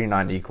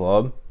 50-40-90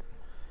 club.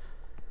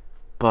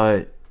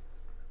 But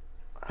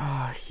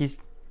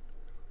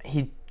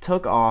he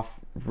took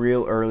off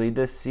real early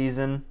this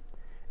season.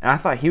 And I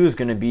thought he was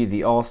going to be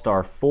the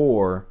all-star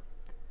for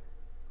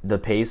the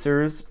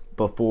Pacers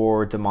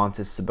before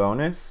Domantas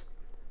Sabonis.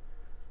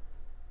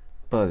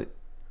 But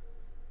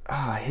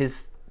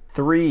his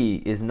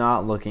 3 is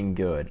not looking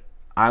good.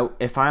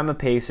 If I'm a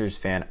Pacers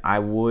fan, I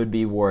would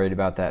be worried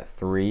about that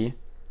 3.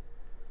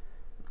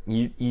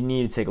 You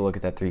need to take a look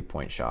at that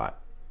 3-point shot.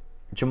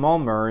 Jamal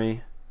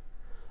Murray,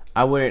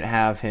 I wouldn't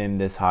have him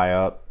this high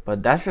up,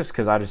 but that's just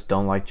because I just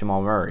don't like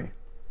Jamal Murray.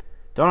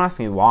 Don't ask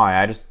me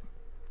why. I just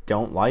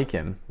don't like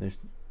him. I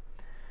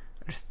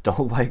just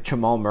don't like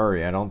Jamal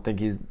Murray. I think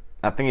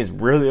he's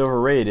really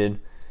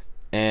overrated.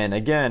 And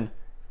again,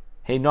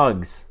 hey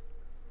Nugs,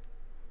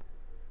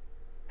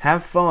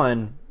 have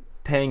fun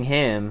paying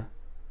him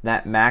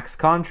that max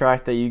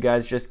contract that you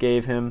guys just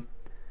gave him.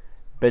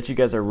 Bet you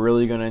guys are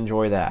really going to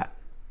enjoy that.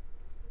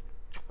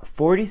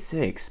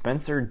 46,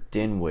 Spencer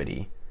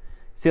Dinwiddie.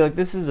 See,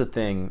 this is a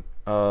thing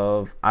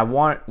of I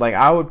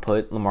would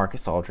put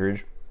LaMarcus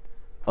Aldridge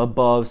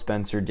above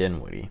Spencer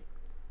Dinwiddie.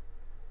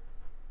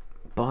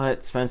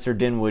 But Spencer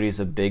Dinwiddie is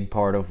a big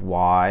part of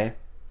why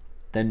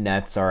the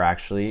Nets are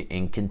actually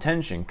in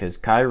contention, because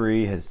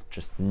Kyrie has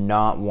just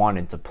not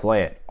wanted to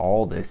play at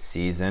all this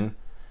season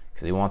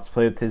because he wants to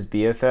play with his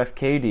BFF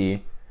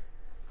KD.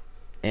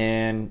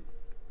 And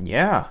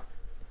yeah,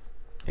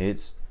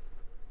 it's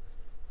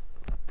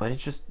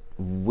just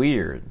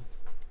weird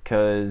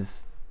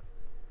because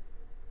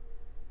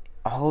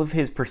all of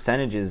his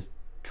percentages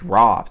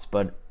dropped,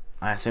 but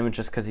I assume it's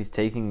just because he's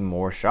taking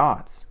more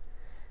shots.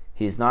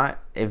 He's not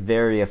a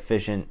very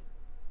efficient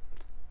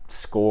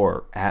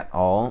scorer at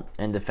all,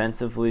 and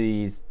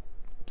defensively he's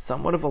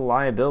somewhat of a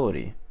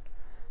liability.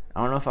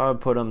 I don't know if I would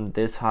put him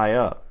this high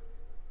up.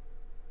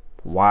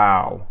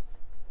 Wow.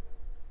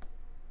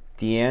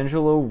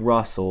 D'Angelo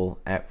Russell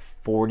at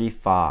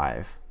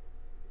 45.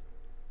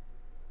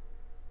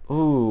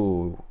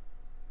 Ooh.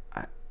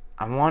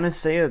 I want to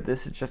say that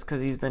this is just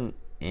because he's been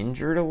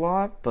injured a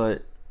lot,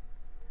 but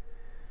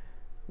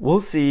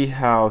we'll see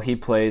how he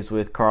plays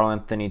with Karl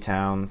Anthony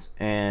Towns.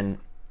 And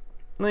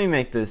let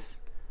me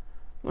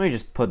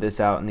just put this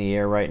out in the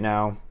air right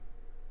now.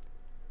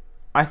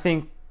 I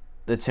think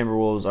the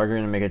Timberwolves are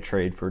going to make a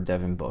trade for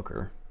Devin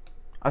Booker.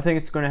 I think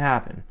it's going to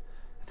happen.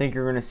 I think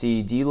you're going to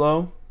see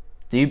D'Lo,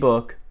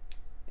 D-Book,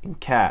 and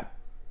Cat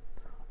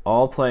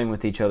all playing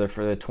with each other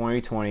for the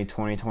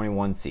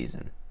 2020-2021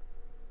 season.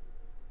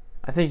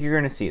 I think you're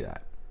going to see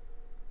that.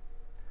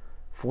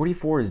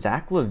 44,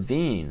 Zach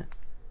LaVine.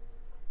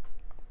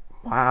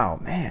 Wow,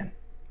 man.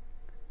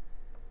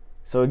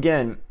 So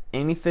again,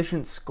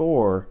 inefficient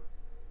score,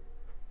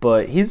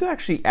 but he's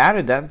actually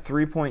added that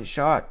 3-point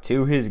shot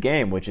to his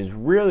game, which is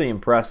really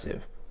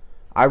impressive.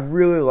 I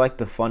really like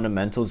the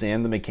fundamentals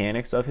and the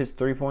mechanics of his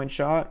 3-point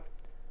shot,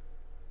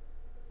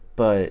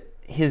 but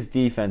his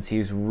defense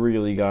he's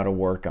really got to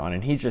work on,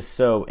 and he's just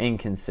so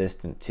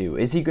inconsistent too.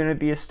 Is he going to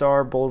be a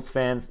star, Bulls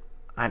fans?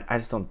 I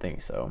just don't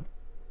think so.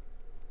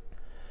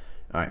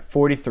 All right,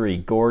 43,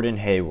 Gordon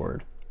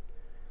Hayward.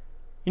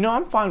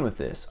 I'm fine with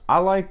this. I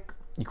like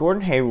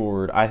Gordon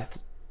Hayward.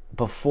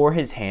 Before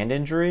his hand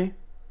injury,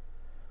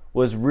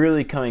 was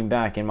really coming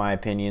back, in my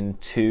opinion,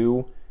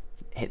 to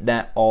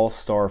that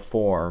all-star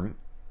form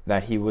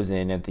that he was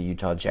in at the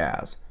Utah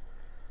Jazz.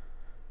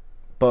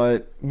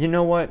 But you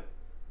know what?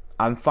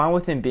 I'm fine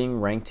with him being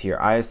ranked here.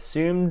 I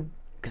assumed,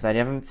 because I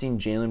haven't seen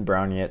Jaylen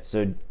Brown yet,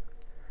 so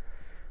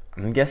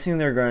I'm guessing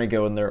they're going to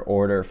go in their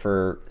order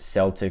for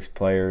Celtics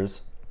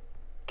players.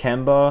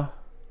 Kemba.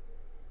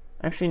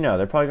 Actually, no.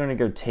 They're probably going to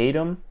go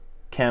Tatum,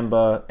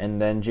 Kemba,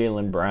 and then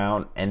Jaylen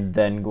Brown, and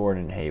then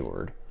Gordon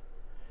Hayward.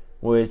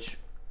 Which,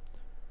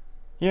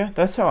 yeah,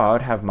 that's how I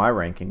would have my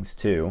rankings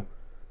too.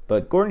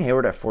 But Gordon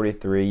Hayward at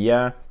 43,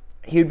 yeah,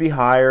 he would be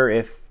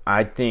higher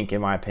I think,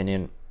 in my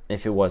opinion,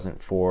 if it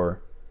wasn't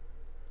for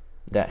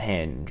that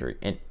hand injury.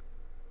 And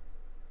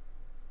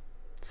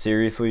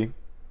seriously,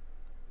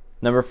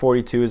 Number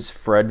 42 is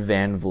Fred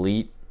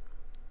VanVleet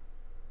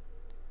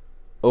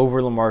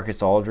over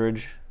LaMarcus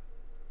Aldridge.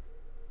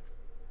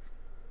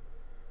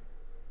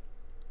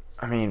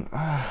 I mean,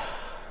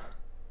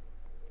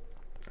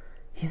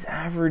 he's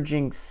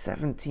averaging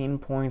 17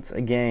 points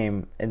a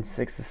game and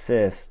 6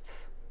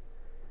 assists.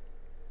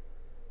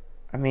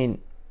 I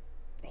mean,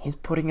 he's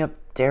putting up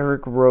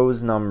Derrick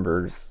Rose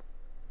numbers.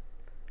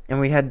 And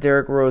we had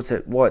Derrick Rose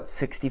at,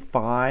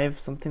 65?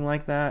 Something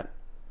like that?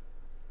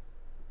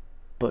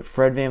 But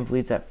Fred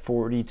VanVleet's at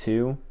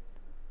 42?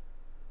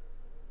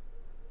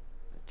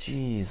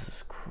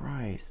 Jesus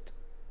Christ.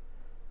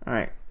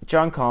 Alright,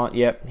 John Collins,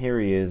 yep, here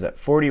he is at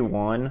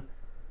 41.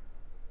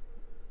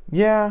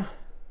 Yeah.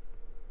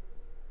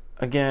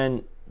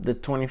 Again, the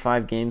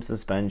 25-game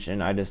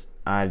suspension, I just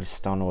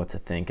don't know what to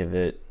think of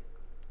it.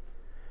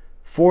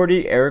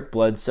 40, Eric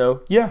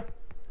Bledsoe. Yeah,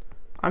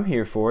 I'm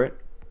here for it.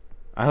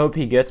 I hope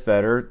he gets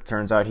better.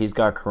 Turns out he's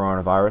got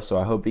coronavirus, so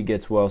I hope he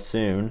gets well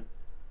soon.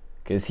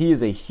 Because he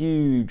is a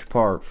huge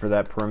part for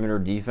that perimeter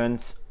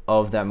defense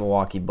of that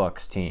Milwaukee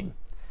Bucks team.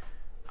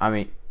 I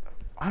mean,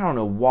 I don't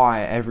know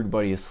why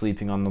everybody is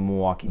sleeping on the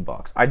Milwaukee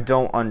Bucks. I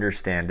don't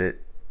understand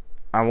it.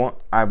 I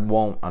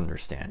won't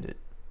understand it.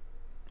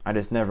 I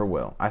just never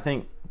will.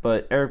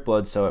 But Eric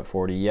Bledsoe at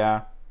 40,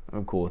 yeah,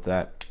 I'm cool with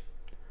that.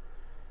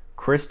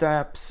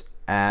 Kristaps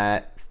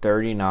at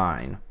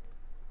 39.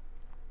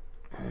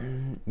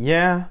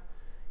 Yeah,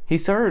 he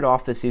started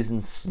off the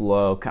season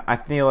slow. I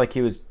feel like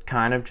he was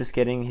kind of just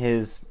getting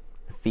his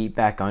feet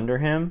back under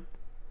him.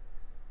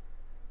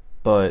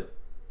 But,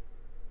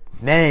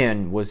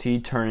 man, was he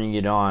turning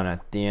it on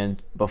at the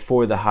end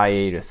before the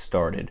hiatus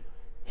started.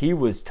 He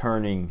was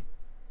turning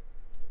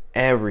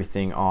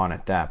everything on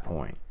at that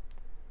point.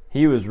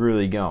 He was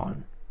really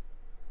going.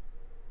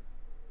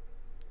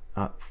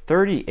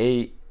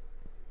 38,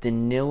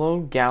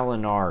 Danilo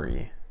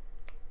Gallinari.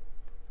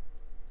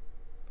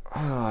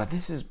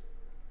 This is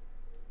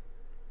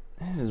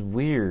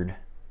weird.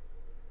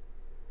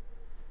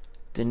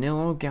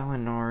 Danilo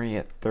Gallinari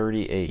at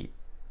 38.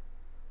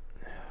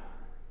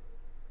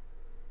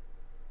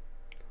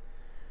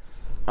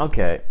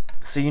 Okay,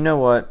 so you know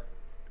what?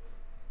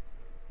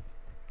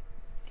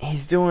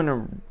 He's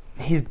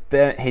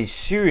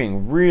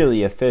shooting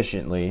really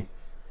efficiently,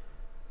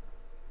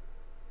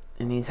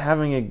 and he's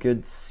having a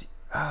good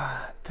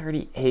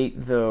 38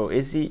 though.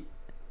 Is he?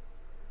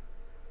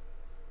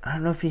 I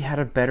don't know if he had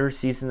a better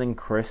season than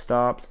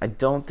Kristaps. I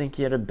don't think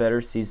he had a better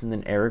season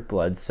than Eric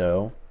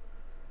Bledsoe.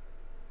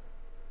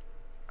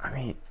 I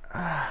mean,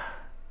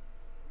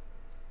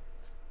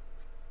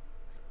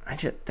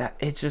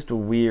 it's just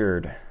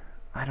weird.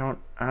 I don't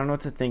know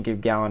what to think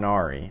of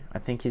Gallinari. I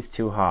think he's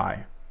too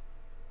high.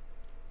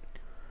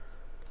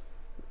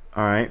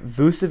 All right,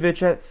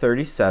 Vucevic at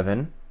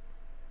 37.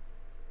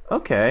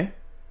 Okay.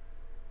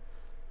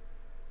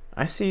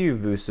 I see you,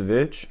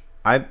 Vucevic.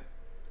 I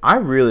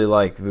really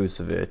like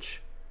Vucevic.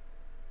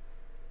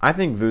 I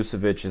think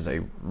Vucevic is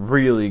a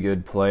really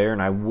good player,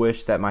 and I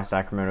wish that my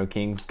Sacramento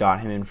Kings got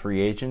him in free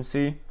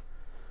agency.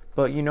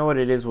 But you know what?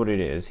 It is what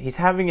it is. He's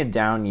having a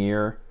down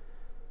year,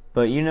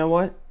 but you know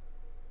what?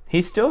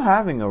 He's still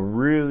having a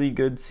really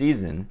good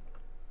season,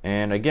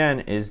 and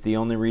again, is the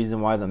only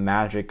reason why the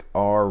Magic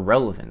are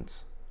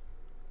relevant.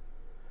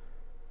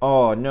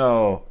 Oh,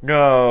 no,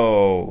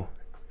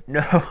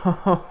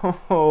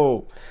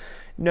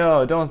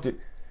 don't do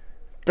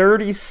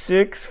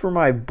 36 for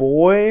my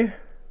boy?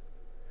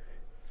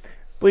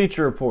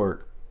 Bleacher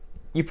Report.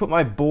 You put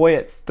my boy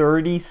at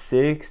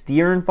 36?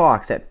 De'Aaron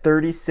Fox at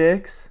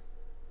 36?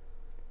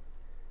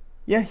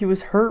 Yeah, he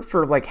was hurt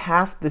for like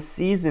half the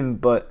season,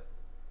 but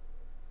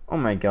oh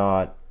my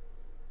god.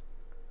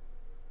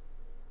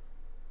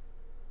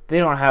 They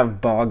don't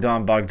have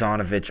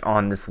Bogdanovich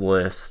on this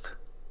list.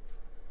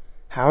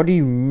 How do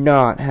you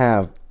not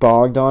have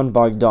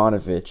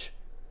Bogdanovich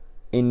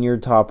in your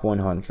top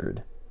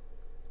 100?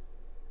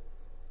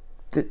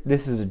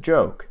 This is a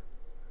joke.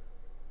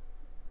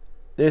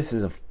 This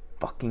is a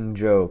fucking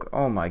joke.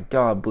 Oh my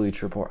god,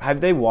 Bleacher Report.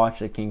 Have they watched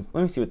the Kings?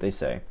 Let me see what they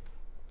say.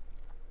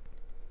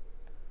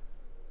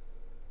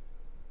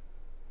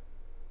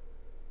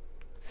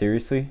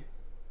 Seriously?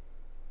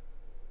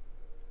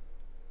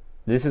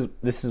 This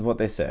is what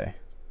they say.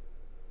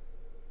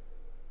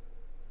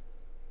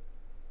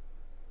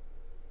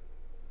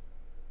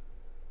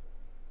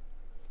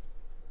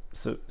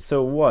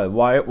 So what?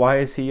 Why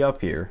is he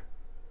up here?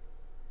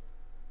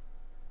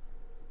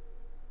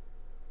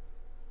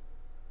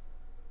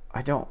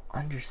 I don't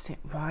understand.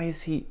 Why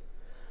is he?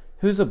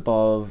 Who's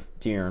above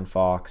De'Aaron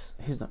Fox?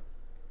 Who's not?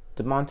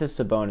 Domantas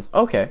Sabonis.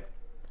 Okay,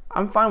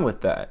 I'm fine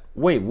with that.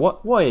 Wait,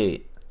 what?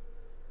 Wait.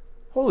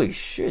 Holy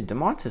shit,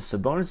 Domantas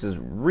Sabonis is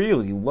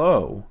really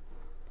low.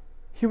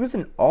 He was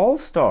an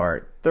all-star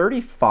at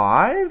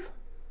 35?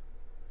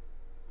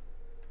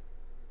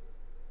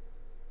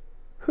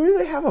 Who do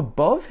they have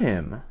above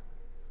him?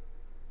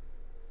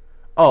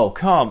 Oh,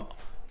 come.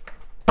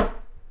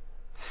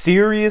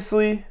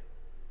 Seriously?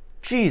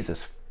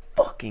 Jesus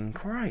fucking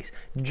Christ.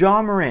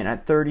 Ja Morant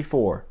at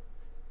 34.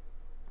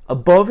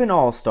 Above an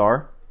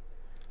all-star.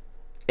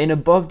 and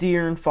above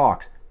De'Aaron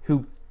Fox,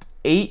 who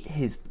ate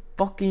his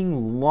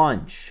fucking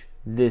lunch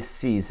this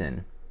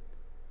season.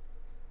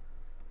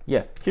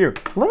 Yeah, here,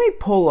 let me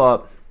pull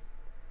up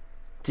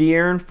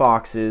De'Aaron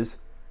Fox's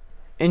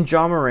and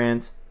Ja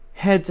Morant's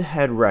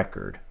head-to-head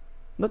record.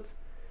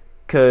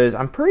 Because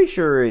I'm pretty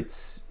sure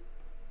it's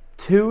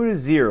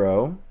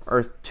 2-0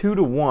 or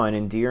 2-1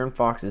 in De'Aaron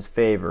Fox's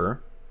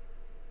favor.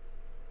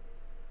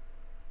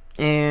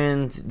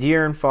 And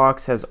De'Aaron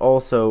Fox has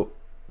also,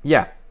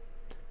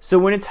 So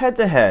when it's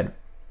head-to-head,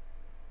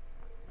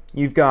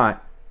 you've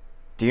got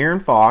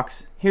De'Aaron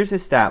Fox. Here's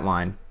his stat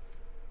line.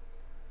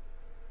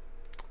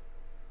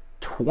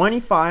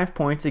 25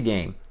 points a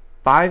game,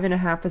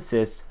 5.5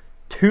 assists,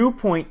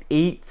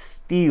 2.8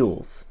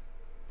 steals.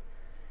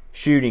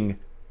 Shooting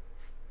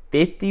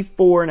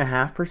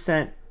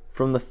 54.5%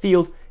 from the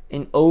field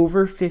and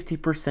over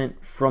 50%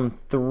 from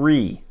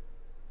 3.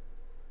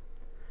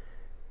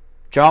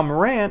 Ja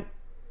Morant,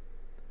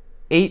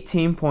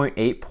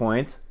 18.8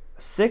 points,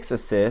 6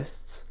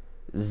 assists,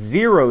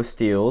 0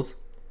 steals,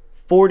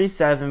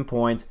 47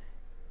 points,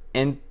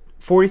 and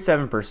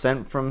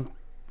 47% from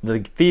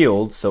the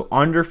field, so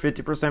under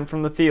 50%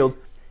 from the field,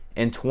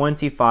 and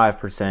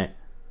 25%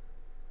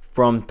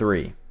 from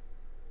 3.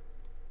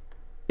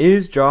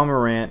 Is Ja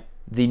Morant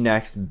the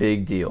next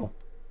big deal?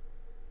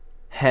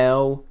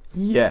 Hell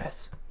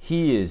yes.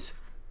 He is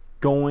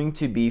going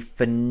to be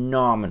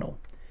phenomenal.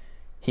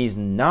 He's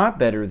not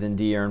better than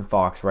De'Aaron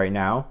Fox right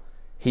now.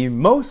 He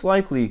most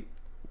likely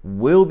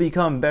will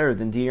become better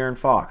than De'Aaron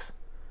Fox.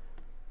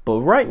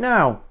 But right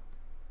now,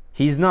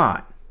 he's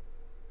not.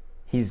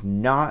 He's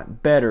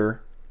not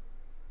better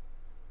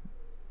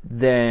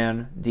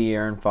than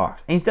De'Aaron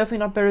Fox. And he's definitely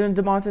not better than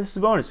Domantas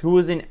Sabonis, who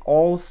is an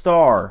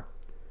all-star,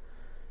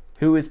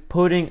 who is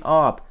putting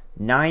up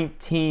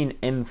 19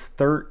 and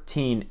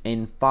 13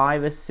 and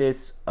 5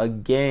 assists a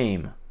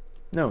game.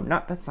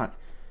 That's not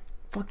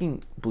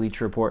fucking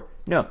Bleacher Report.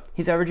 No,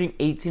 he's averaging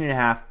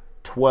 18.5,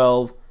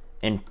 12,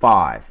 and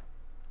 5.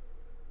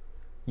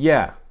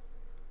 Yeah.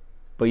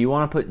 But you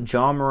want to put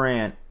Ja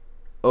Morant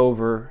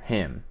over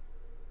him.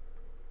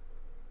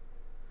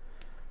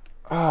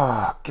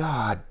 Oh,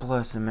 God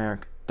bless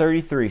America.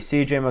 33,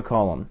 CJ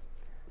McCollum.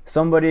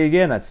 Somebody,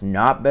 again, that's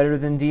not better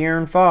than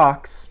De'Aaron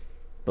Fox.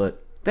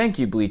 But thank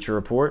you, Bleacher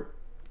Report.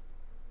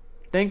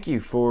 Thank you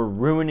for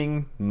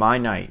ruining my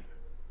night.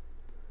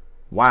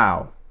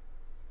 Wow.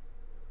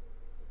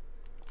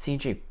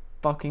 CJ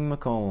fucking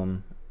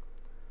McCollum.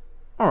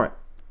 Alright.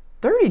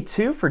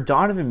 32 for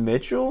Donovan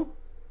Mitchell?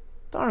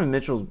 Donovan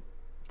Mitchell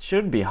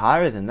should be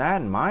higher than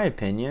that, in my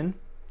opinion.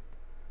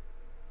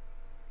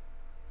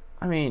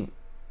 I mean,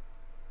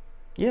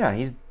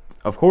 yeah,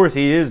 of course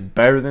he is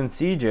better than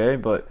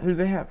CJ, but who do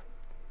they have?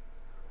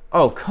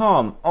 Oh,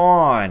 come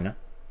on.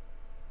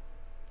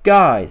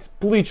 Guys,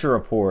 Bleacher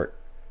Report.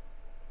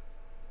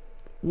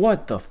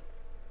 What the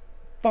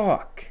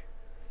fuck?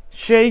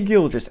 Shai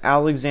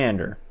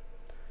Gilgeous-Alexander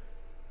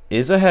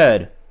is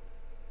ahead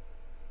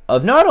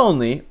of not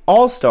only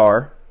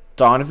All-Star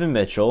Donovan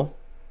Mitchell,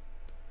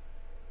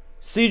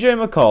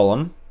 CJ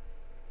McCollum,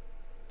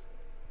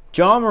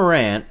 Ja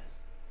Morant,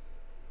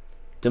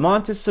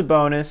 Domantas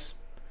Sabonis,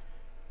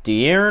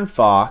 De'Aaron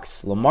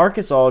Fox,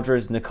 LaMarcus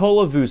Aldridge,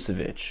 Nikola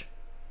Vucevic.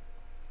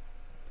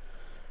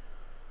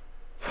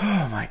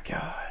 Oh my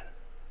God.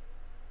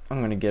 I'm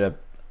going to get a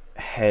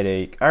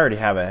headache. I already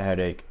have a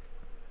headache.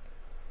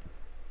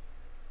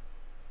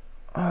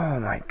 Oh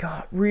my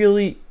God.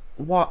 Really?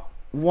 Why?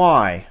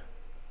 Why?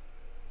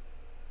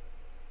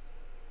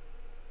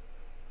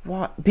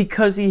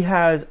 Because he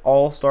has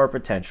all-star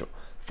potential.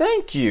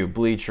 Thank you,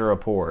 Bleacher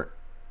Report.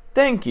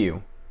 Thank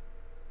you.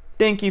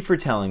 Thank you for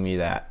telling me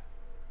that.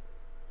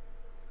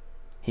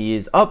 He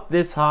is up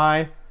this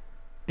high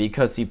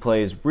because he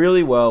plays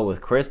really well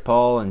with Chris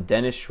Paul and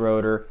Dennis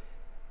Schroeder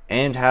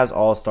and has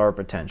all-star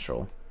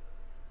potential.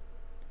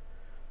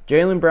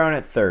 Jaylen Brown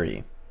at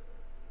 30.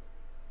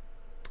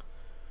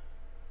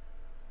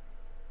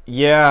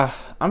 Yeah,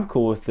 I'm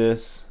cool with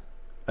this.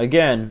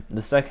 Again,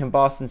 the second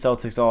Boston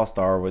Celtics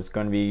All-Star was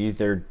going to be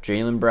either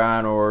Jaylen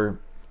Brown or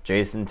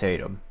Jason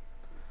Tatum.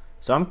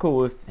 So I'm cool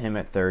with him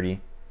at 30.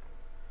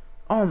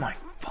 Oh my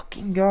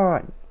fucking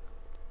God.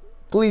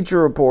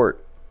 Bleacher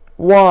Report.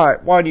 Why?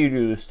 Why do you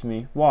do this to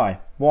me? Why?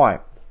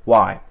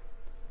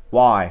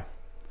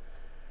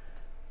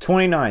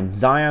 29,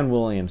 Zion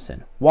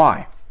Williamson.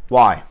 Why?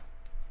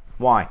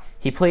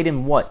 He played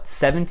in what?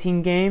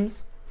 17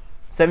 games?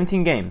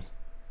 17 games.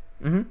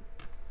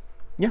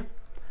 Yeah.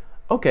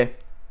 Okay.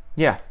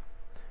 Yeah.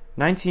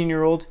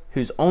 19-year-old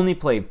who's only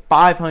played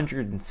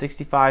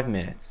 565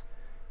 minutes.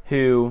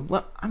 Who,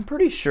 I'm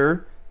pretty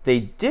sure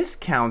they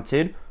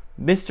discounted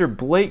Mr.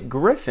 Blake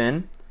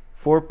Griffin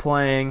for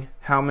playing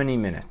how many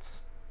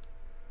minutes?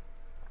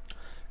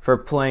 For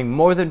playing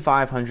more than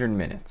 500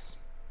 minutes.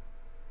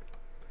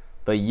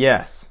 But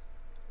yes,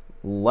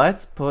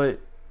 let's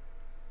put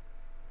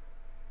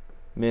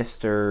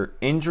Mr.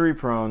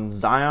 Injury-prone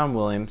Zion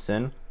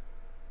Williamson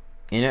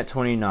in at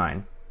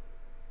 29.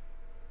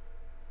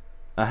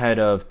 Ahead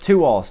of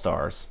two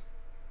All-Stars.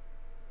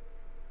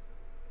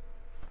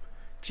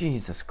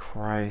 Jesus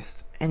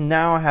Christ. And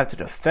now I have to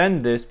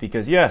defend this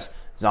because, yes,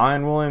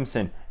 Zion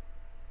Williamson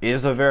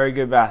is a very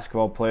good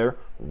basketball player,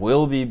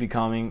 will be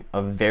becoming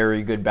a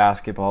very good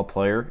basketball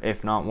player,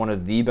 if not one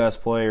of the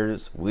best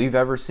players we've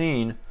ever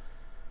seen.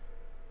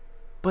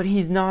 But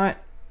he's not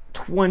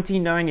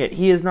 29 yet.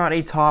 He is not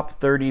a top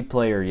 30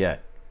 player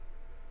yet.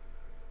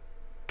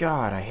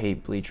 God, I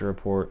hate Bleacher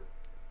Report.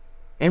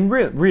 And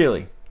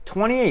really,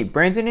 28,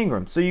 Brandon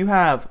Ingram. So you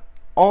have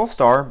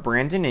all-star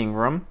Brandon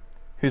Ingram,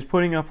 who's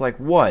putting up like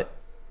what?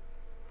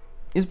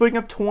 He's putting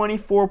up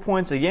 24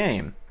 points a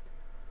game.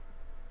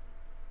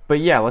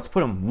 But yeah, let's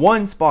put him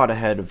one spot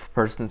ahead of a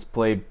person that's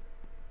played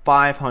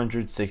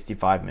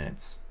 565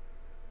 minutes.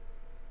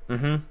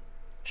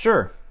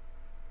 Sure.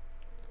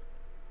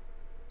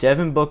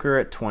 Devin Booker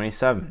at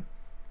 27.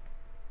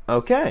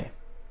 Okay.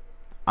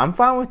 I'm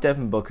fine with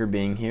Devin Booker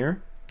being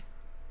here.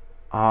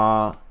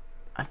 I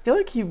feel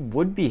like he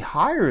would be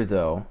higher,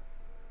 though.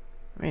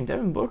 I mean,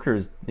 Devin Booker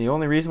is the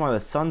only reason why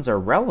the Suns are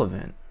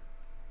relevant.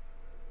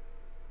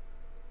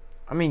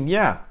 I mean,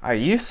 yeah, I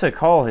used to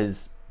call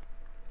his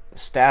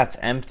stats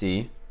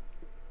empty,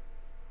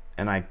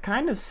 and I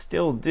kind of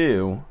still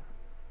do.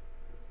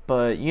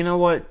 But you know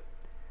what?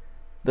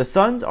 The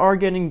Suns are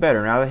getting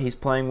better now that he's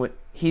playing with...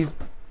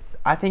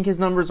 I think his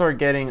numbers are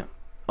getting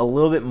a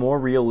little bit more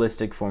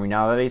realistic for me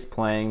now that he's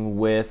playing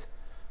with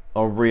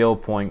a real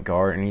point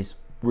guard and he's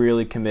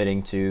really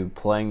committing to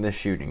playing the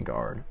shooting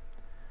guard.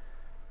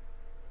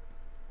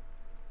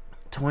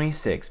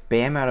 26,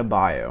 Bam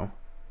Adebayo.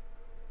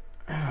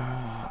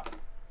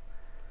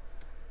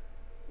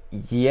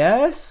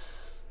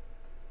 Yes,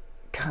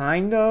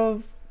 kind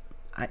of.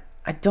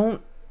 I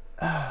don't...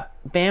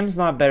 Bam's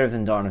not better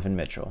than Donovan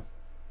Mitchell.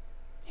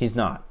 He's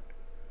not.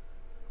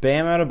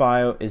 Bam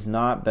Adebayo is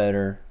not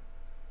better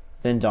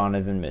than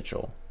Donovan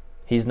Mitchell.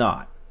 He's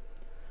not.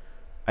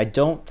 I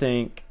don't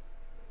think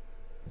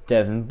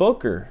Devin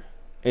Booker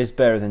is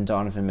better than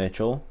Donovan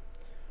Mitchell.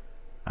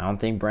 I don't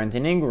think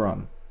Brandon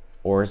Ingram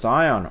or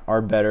Zion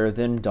are better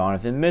than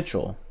Donovan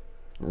Mitchell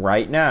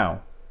right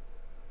now.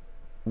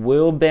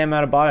 Will Bam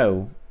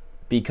Adebayo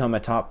become a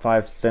top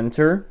 5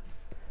 center?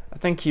 I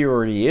think he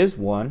already is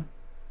one.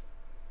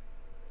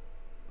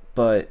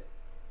 But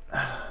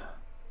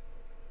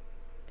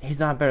he's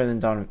not better than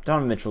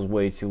Donovan Mitchell's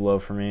way too low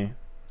for me.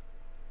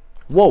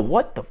 Whoa,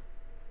 what the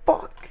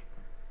fuck?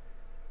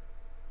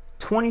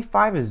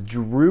 25 is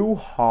Drew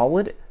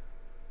Holiday?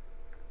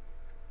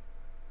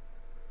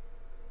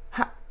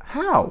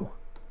 How?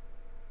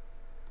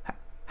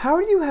 How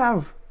do you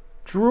have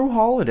Drew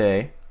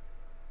Holiday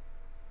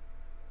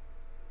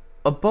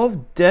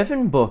above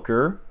Devin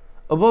Booker,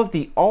 above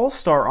the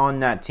all-star on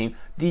that team,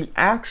 the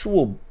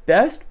actual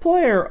best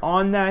player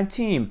on that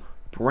team,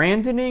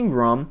 Brandon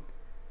Ingram,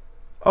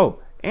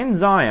 and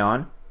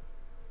Zion,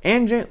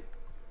 and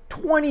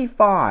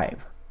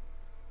 25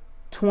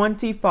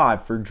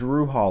 for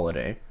Drew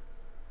Holiday.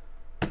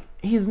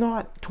 He's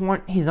not the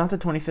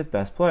 25th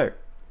best player.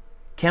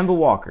 Kemba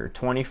Walker,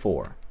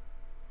 24.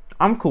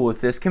 I'm cool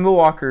with this. Kemba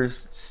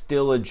Walker's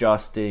still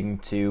adjusting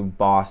to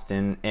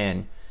Boston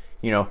and,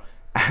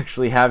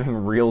 actually having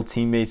real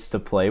teammates to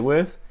play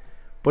with,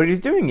 but he's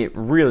doing it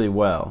really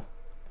well.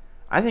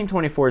 I think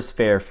 24 is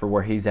fair for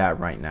where he's at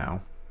right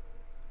now.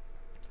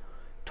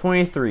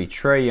 23,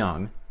 Trae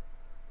Young.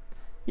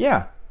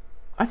 Yeah,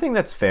 I think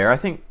that's fair. I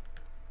think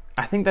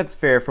that's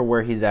fair for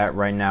where he's at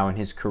right now in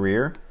his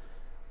career.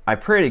 I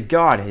pray to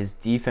God his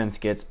defense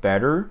gets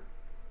better.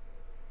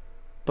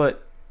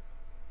 But,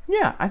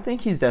 yeah, I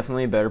think he's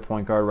definitely a better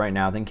point guard right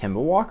now than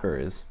Kemba Walker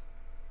is.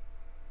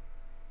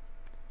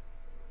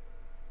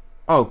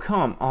 Oh,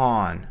 come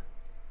on.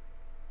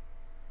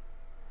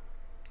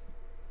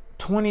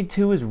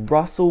 22 is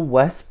Russell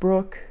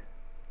Westbrook?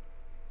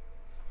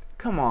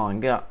 Come on,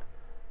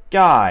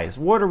 guys,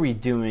 what are we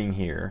doing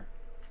here?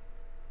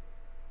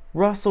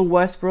 Russell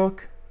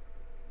Westbrook?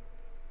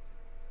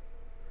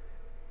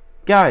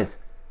 Guys,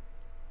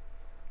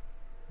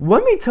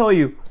 let me tell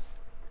you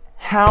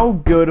how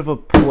good of a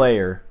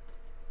player...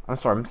 I'm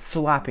sorry, I'm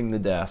slapping the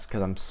desk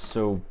because I'm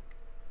so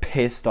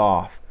pissed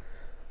off.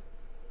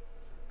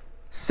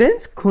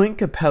 Since Clint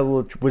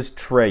Capella was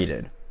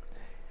traded,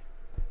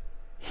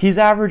 he's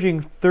averaging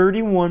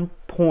 31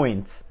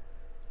 points,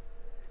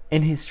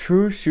 and his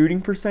true shooting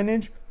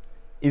percentage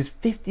is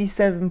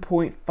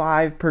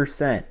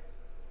 57.5%.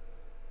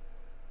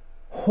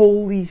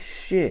 Holy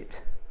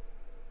shit.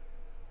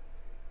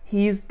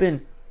 He's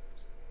been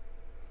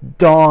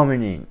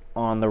dominant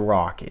on the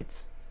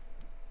Rockets.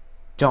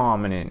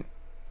 Dominant.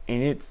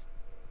 And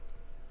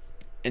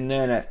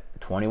then at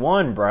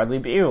 21, Bradley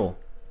Beal.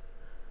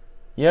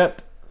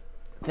 Yep.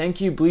 Thank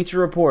you, Bleacher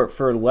Report,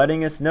 for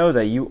letting us know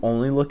that you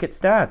only look at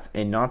stats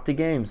and not the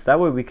games. That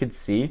way we could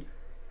see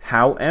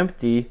how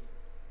empty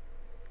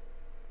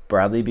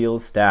Bradley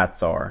Beal's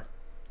stats are.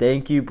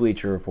 Thank you,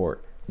 Bleacher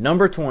Report.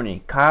 Number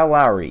 20, Kyle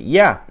Lowry.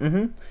 Yeah,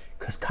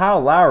 because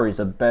Kyle Lowry is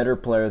a better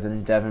player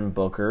than Devin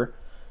Booker.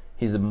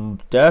 He's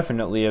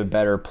definitely a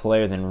better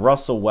player than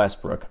Russell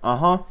Westbrook.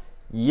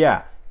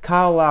 Yeah,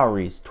 Kyle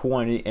Lowry's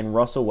 20 and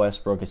Russell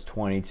Westbrook is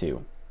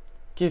 22.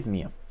 Give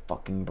me a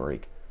fucking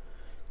break.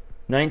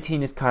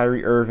 19 is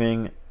Kyrie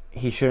Irving.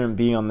 He shouldn't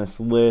be on this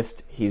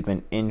list. He's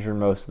been injured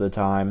most of the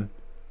time.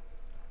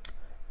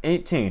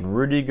 18,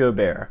 Rudy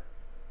Gobert.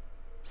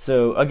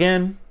 So,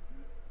 again,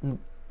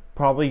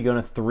 probably going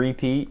to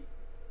three-peat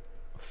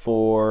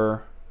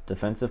for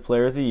Defensive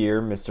Player of the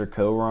Year, Mr.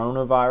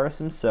 Coronavirus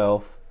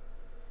himself.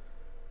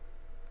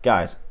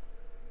 Guys,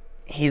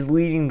 he's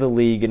leading the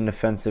league in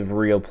defensive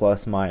real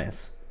plus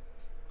minus.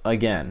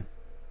 Again,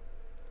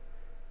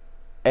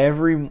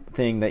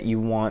 everything that you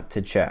want to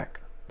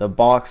check. The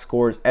box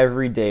scores,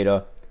 every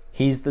data.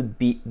 He's the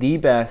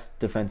best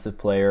defensive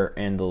player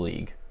in the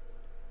league.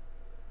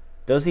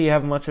 Does he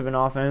have much of an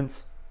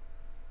offense?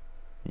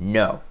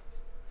 No.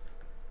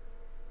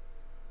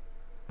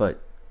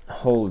 But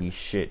holy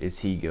shit, is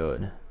he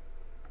good.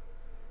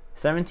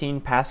 17,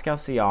 Pascal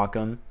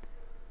Siakam.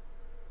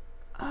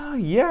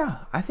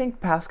 Yeah, I think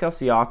Pascal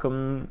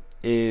Siakam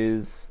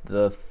is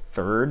the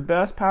third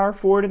best power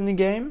forward in the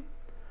game,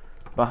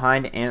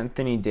 behind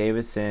Anthony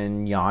Davis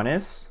and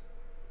Giannis.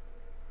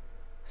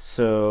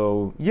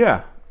 So,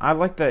 yeah, I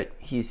like that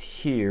he's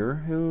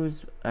here.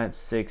 Who's at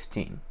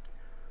 16?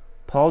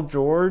 Paul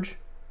George?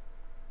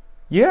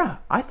 Yeah,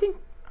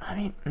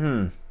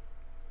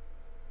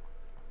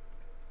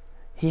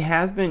 he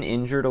has been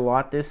injured a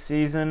lot this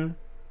season,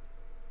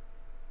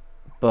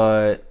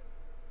 but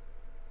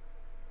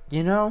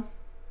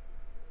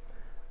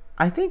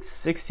I think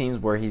 16 is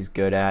where he's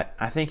good at.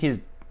 I think he's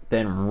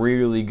been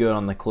really good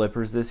on the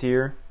Clippers this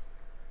year.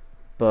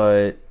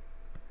 But,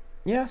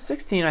 yeah,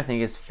 16 I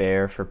think is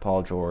fair for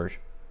Paul George.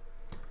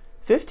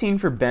 15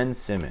 for Ben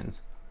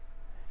Simmons.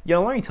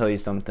 Yo, let me tell you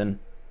something.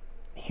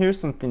 Here's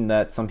something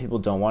that some people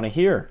don't want to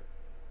hear.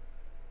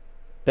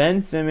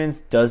 Ben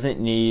Simmons doesn't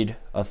need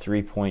a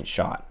three-point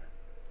shot.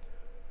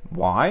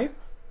 Why?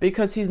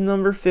 Because he's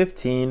number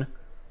 15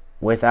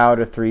 without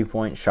a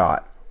three-point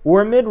shot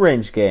or a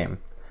mid-range game.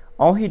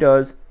 All he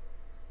does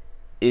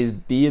is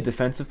be a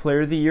Defensive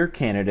Player of the Year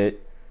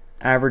candidate,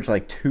 average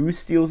like 2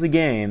 steals a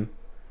game,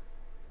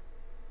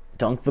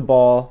 dunk the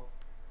ball,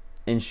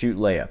 and shoot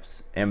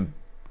layups, and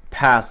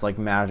pass like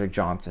Magic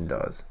Johnson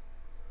does.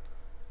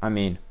 I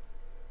mean,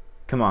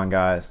 come on,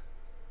 guys.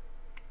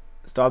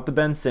 Stop the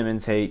Ben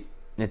Simmons hate.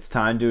 It's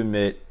time to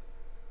admit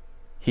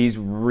he's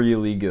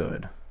really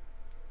good.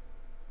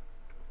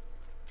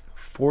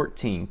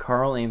 14,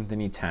 Karl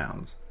Anthony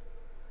Towns.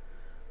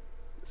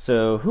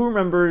 So, who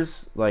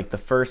remembers like the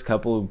first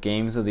couple of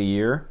games of the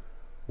year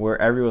where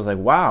everyone was like,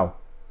 wow,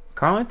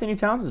 Karl Anthony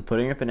Towns is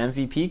putting up an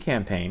MVP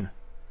campaign.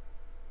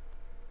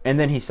 And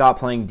then he stopped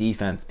playing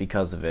defense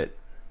because of it.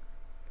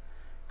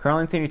 Karl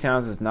Anthony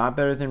Towns is not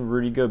better than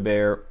Rudy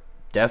Gobert,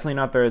 definitely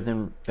not better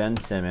than Ben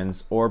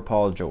Simmons or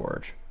Paul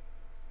George.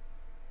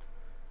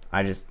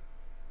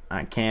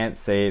 I can't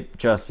say it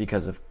just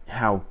because of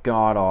how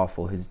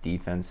god-awful his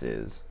defense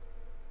is.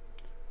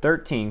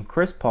 13,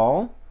 Chris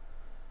Paul.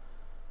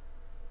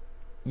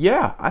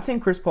 Yeah, I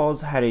think Chris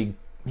Paul's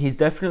he's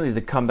definitely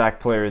the comeback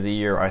player of the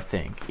year, I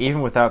think.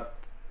 Even without,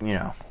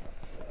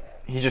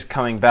 he's just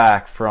coming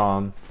back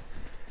from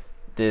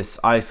this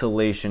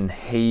isolation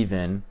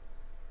haven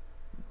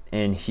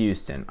in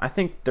Houston. I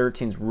think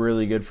 13's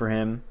really good for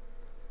him.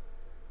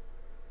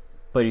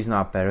 But he's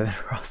not better than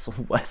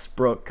Russell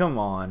Westbrook. Come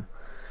on.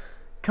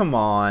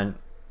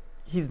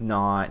 He's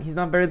not. He's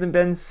not better than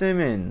Ben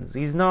Simmons.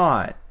 He's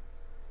not.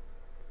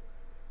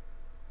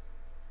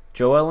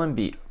 Joel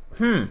Embiid.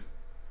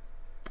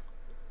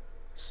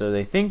 So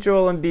they think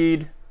Joel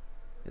Embiid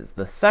is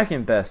the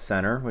second best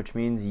center, which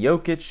means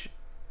Jokic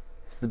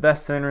is the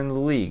best center in the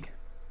league.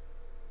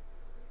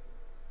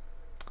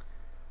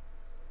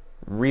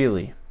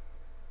 Really?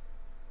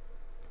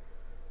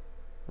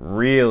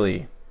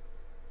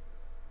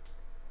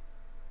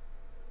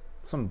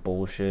 Some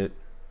bullshit.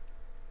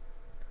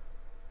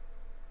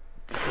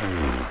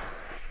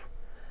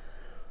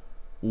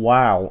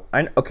 Wow.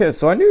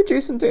 So I knew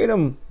Jason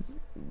Tatum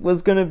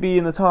was going to be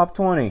in the top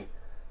 20.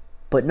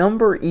 But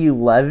number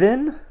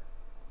 11?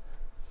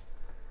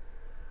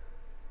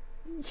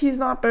 He's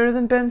not better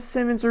than Ben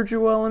Simmons or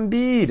Joel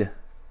Embiid.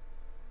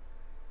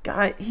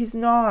 God, he's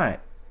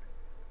not.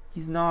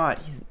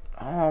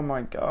 Oh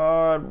my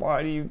God.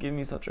 Why do you give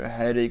me such a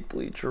headache,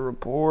 Bleacher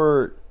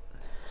Report?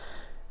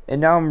 And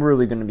now I'm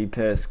really going to be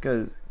pissed,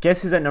 because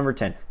guess who's at number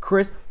 10?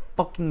 Chris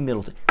fucking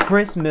Middleton.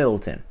 Chris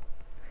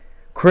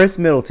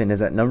Middleton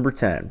is at number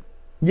 10.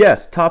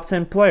 Yes, top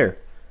 10 player.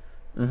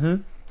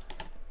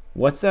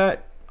 What's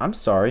that? I'm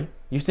sorry.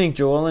 You think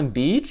Joel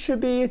Embiid should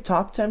be a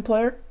top 10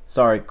 player?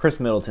 Sorry, Chris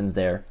Middleton's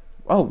there.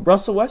 Oh,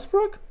 Russell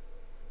Westbrook?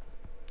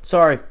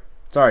 Sorry,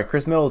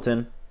 Chris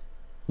Middleton.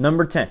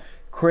 Number 10.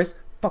 Chris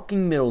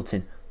fucking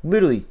Middleton.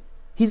 Literally,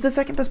 he's the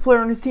second best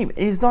player on his team.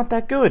 He's not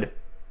that good.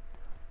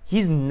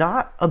 He's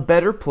not a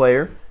better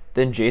player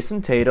than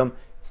Jason Tatum.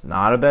 He's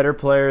not a better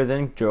player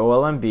than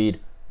Joel Embiid.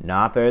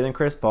 Not better than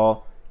Chris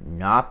Paul.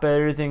 Not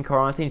better than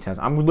Karl Anthony Towns.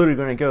 I'm literally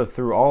going to go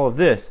through all of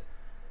this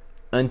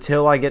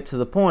until I get to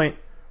the point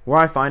where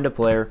I find a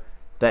player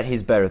that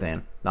he's better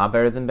than. Not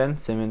better than Ben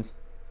Simmons.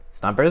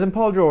 It's not better than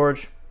Paul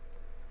George.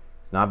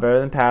 It's not better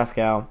than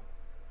Pascal.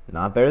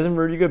 Not better than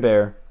Rudy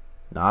Gobert.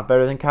 Not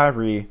better than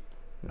Kyrie.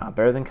 Not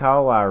better than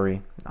Kyle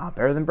Lowry. Not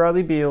better than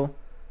Bradley Beal.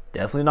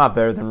 Definitely not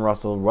better than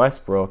Russell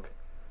Westbrook.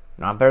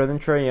 Not better than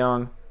Trae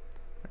Young.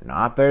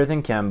 Not better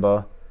than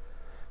Kemba.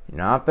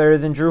 Not better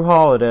than Drew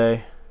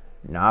Holiday.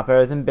 Not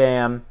better than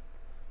Bam.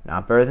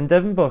 Not better than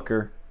Devin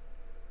Booker.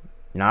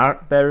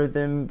 Not better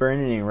than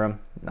Brandon Ingram.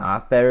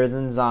 Not better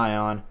than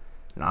Zion.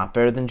 Not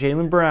better than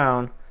Jaylen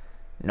Brown.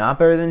 Not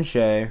better than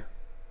Shea.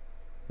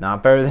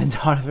 Not better than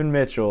Donovan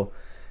Mitchell.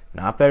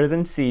 Not better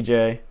than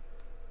CJ.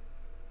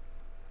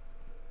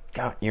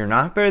 God, you're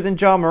not better than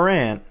Ja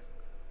Morant.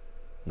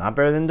 Not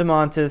better than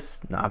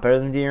DeMontis. Not better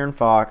than De'Aaron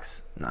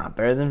Fox. Not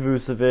better than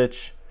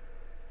Vucevic.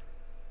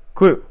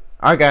 Clue.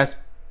 Alright, guys.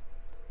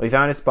 We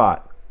found his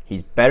spot.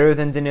 He's better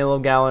than Danilo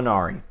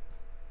Gallinari.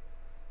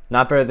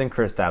 Not better than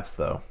Kristaps,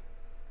 though.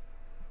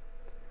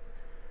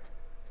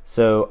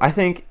 So, I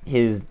think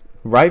his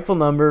rightful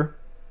number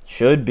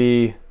should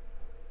be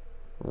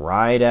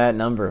right at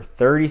number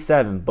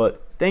 37.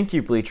 But thank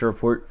you, Bleacher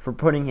Report, for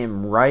putting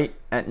him right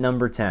at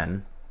number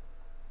 10.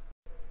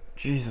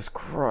 Jesus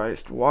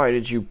Christ, why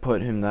did you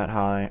put him that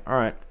high?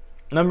 Alright,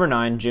 number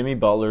 9, Jimmy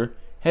Butler.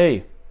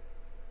 Hey,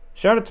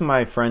 shout out to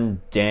my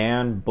friend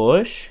Dan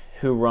Bush,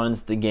 who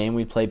runs the Game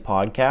We Play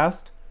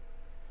podcast.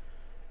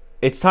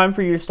 It's time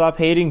for you to stop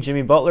hating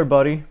Jimmy Butler,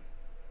 buddy.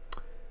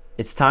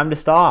 It's time to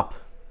stop.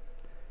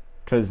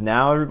 Because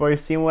now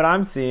everybody's seeing what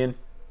I'm seeing.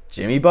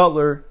 Jimmy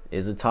Butler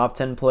is a top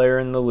 10 player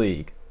in the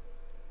league.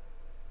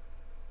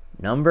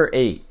 Number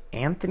 8,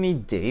 Anthony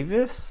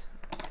Davis?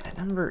 At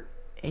number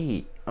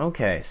 8.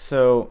 Okay,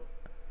 so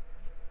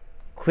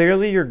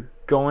clearly you're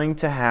going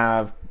to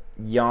have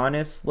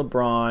Giannis,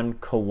 LeBron,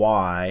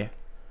 Kawhi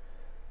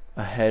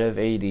ahead of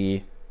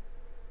AD.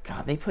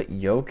 God, they put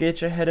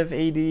Jokic ahead of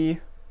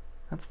AD.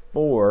 That's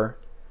 4.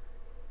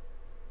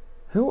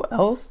 Who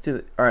else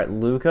do... Alright,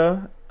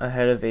 Luka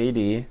ahead of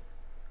AD.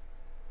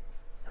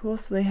 Who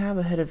else do they have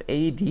ahead of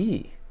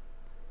AD?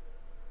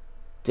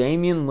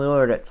 Damian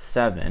Lillard at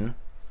 7.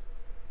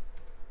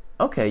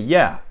 Okay,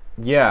 yeah.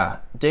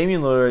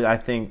 Damian Lillard, I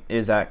think,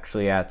 is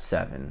actually at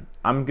 7.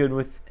 I'm good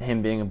with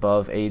him being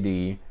above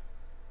AD.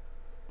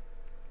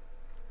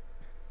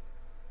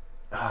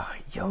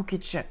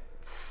 Jokic at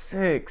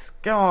 6.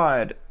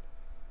 God,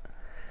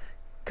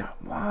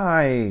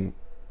 why?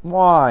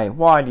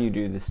 Why do you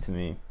do this to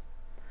me?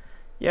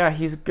 Yeah,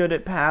 he's good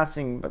at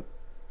passing, but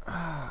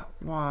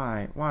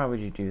why? Why would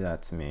you do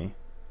that to me?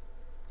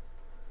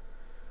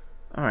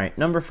 Alright,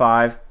 number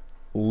 5,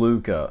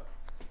 Luka.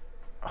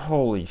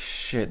 Holy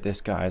shit, this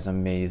guy is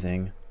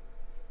amazing.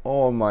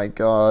 Oh my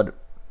god.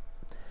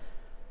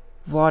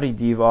 Vlade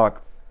Divac.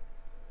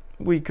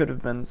 We could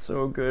have been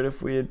so good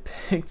if we had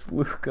picked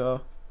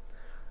Luka.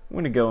 I'm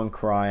going to go and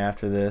cry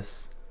after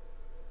this.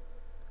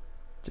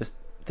 Just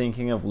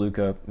thinking of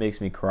Luka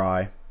makes me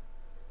cry.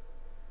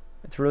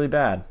 It's really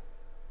bad.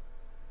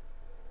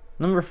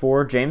 Number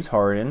 4, James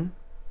Harden.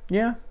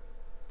 Yeah.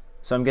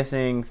 So I'm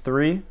guessing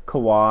 3,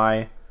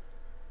 Kawhi.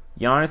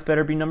 Giannis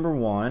better be number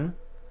 1.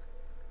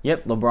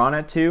 Yep, LeBron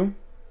at 2.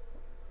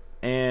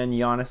 And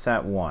Giannis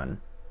at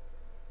 1.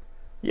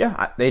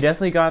 Yeah, they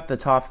definitely got the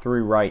top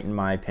 3 right in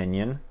my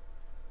opinion.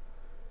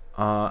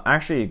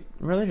 Actually,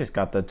 really just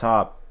got the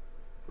top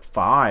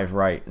 5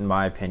 right in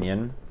my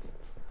opinion.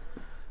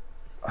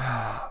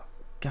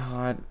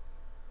 God.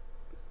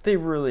 They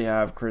really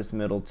have Chris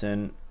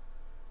Middleton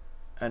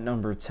at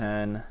number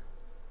 10.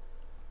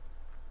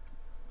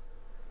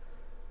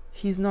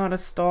 He's not a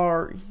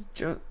star.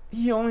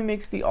 He only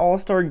makes the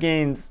All-Star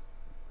games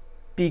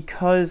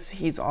because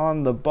he's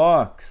on the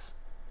Bucks.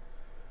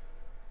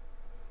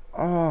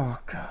 Oh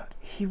god,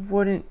 he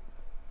wouldn't.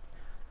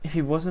 If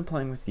he wasn't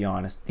playing with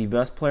Giannis, the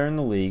best player in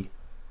the league,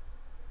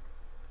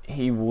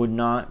 he would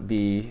not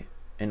be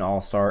an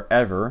All-Star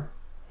ever.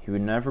 He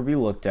would never be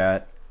looked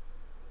at.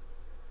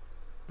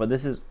 But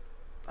this is,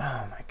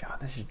 oh my god,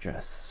 this is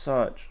just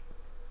such.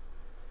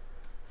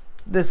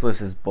 This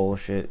list is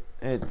bullshit.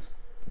 It's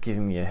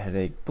giving me a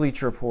headache.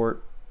 Bleacher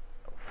Report.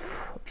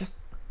 Just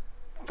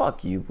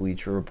fuck you,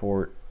 Bleacher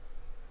Report.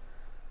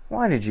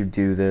 Why did you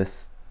do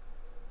this?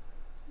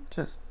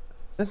 This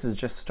is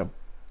just a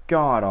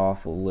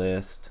god-awful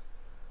list.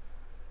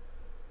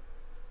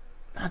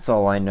 That's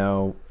all I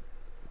know.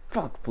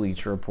 Fuck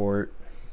Bleacher Report.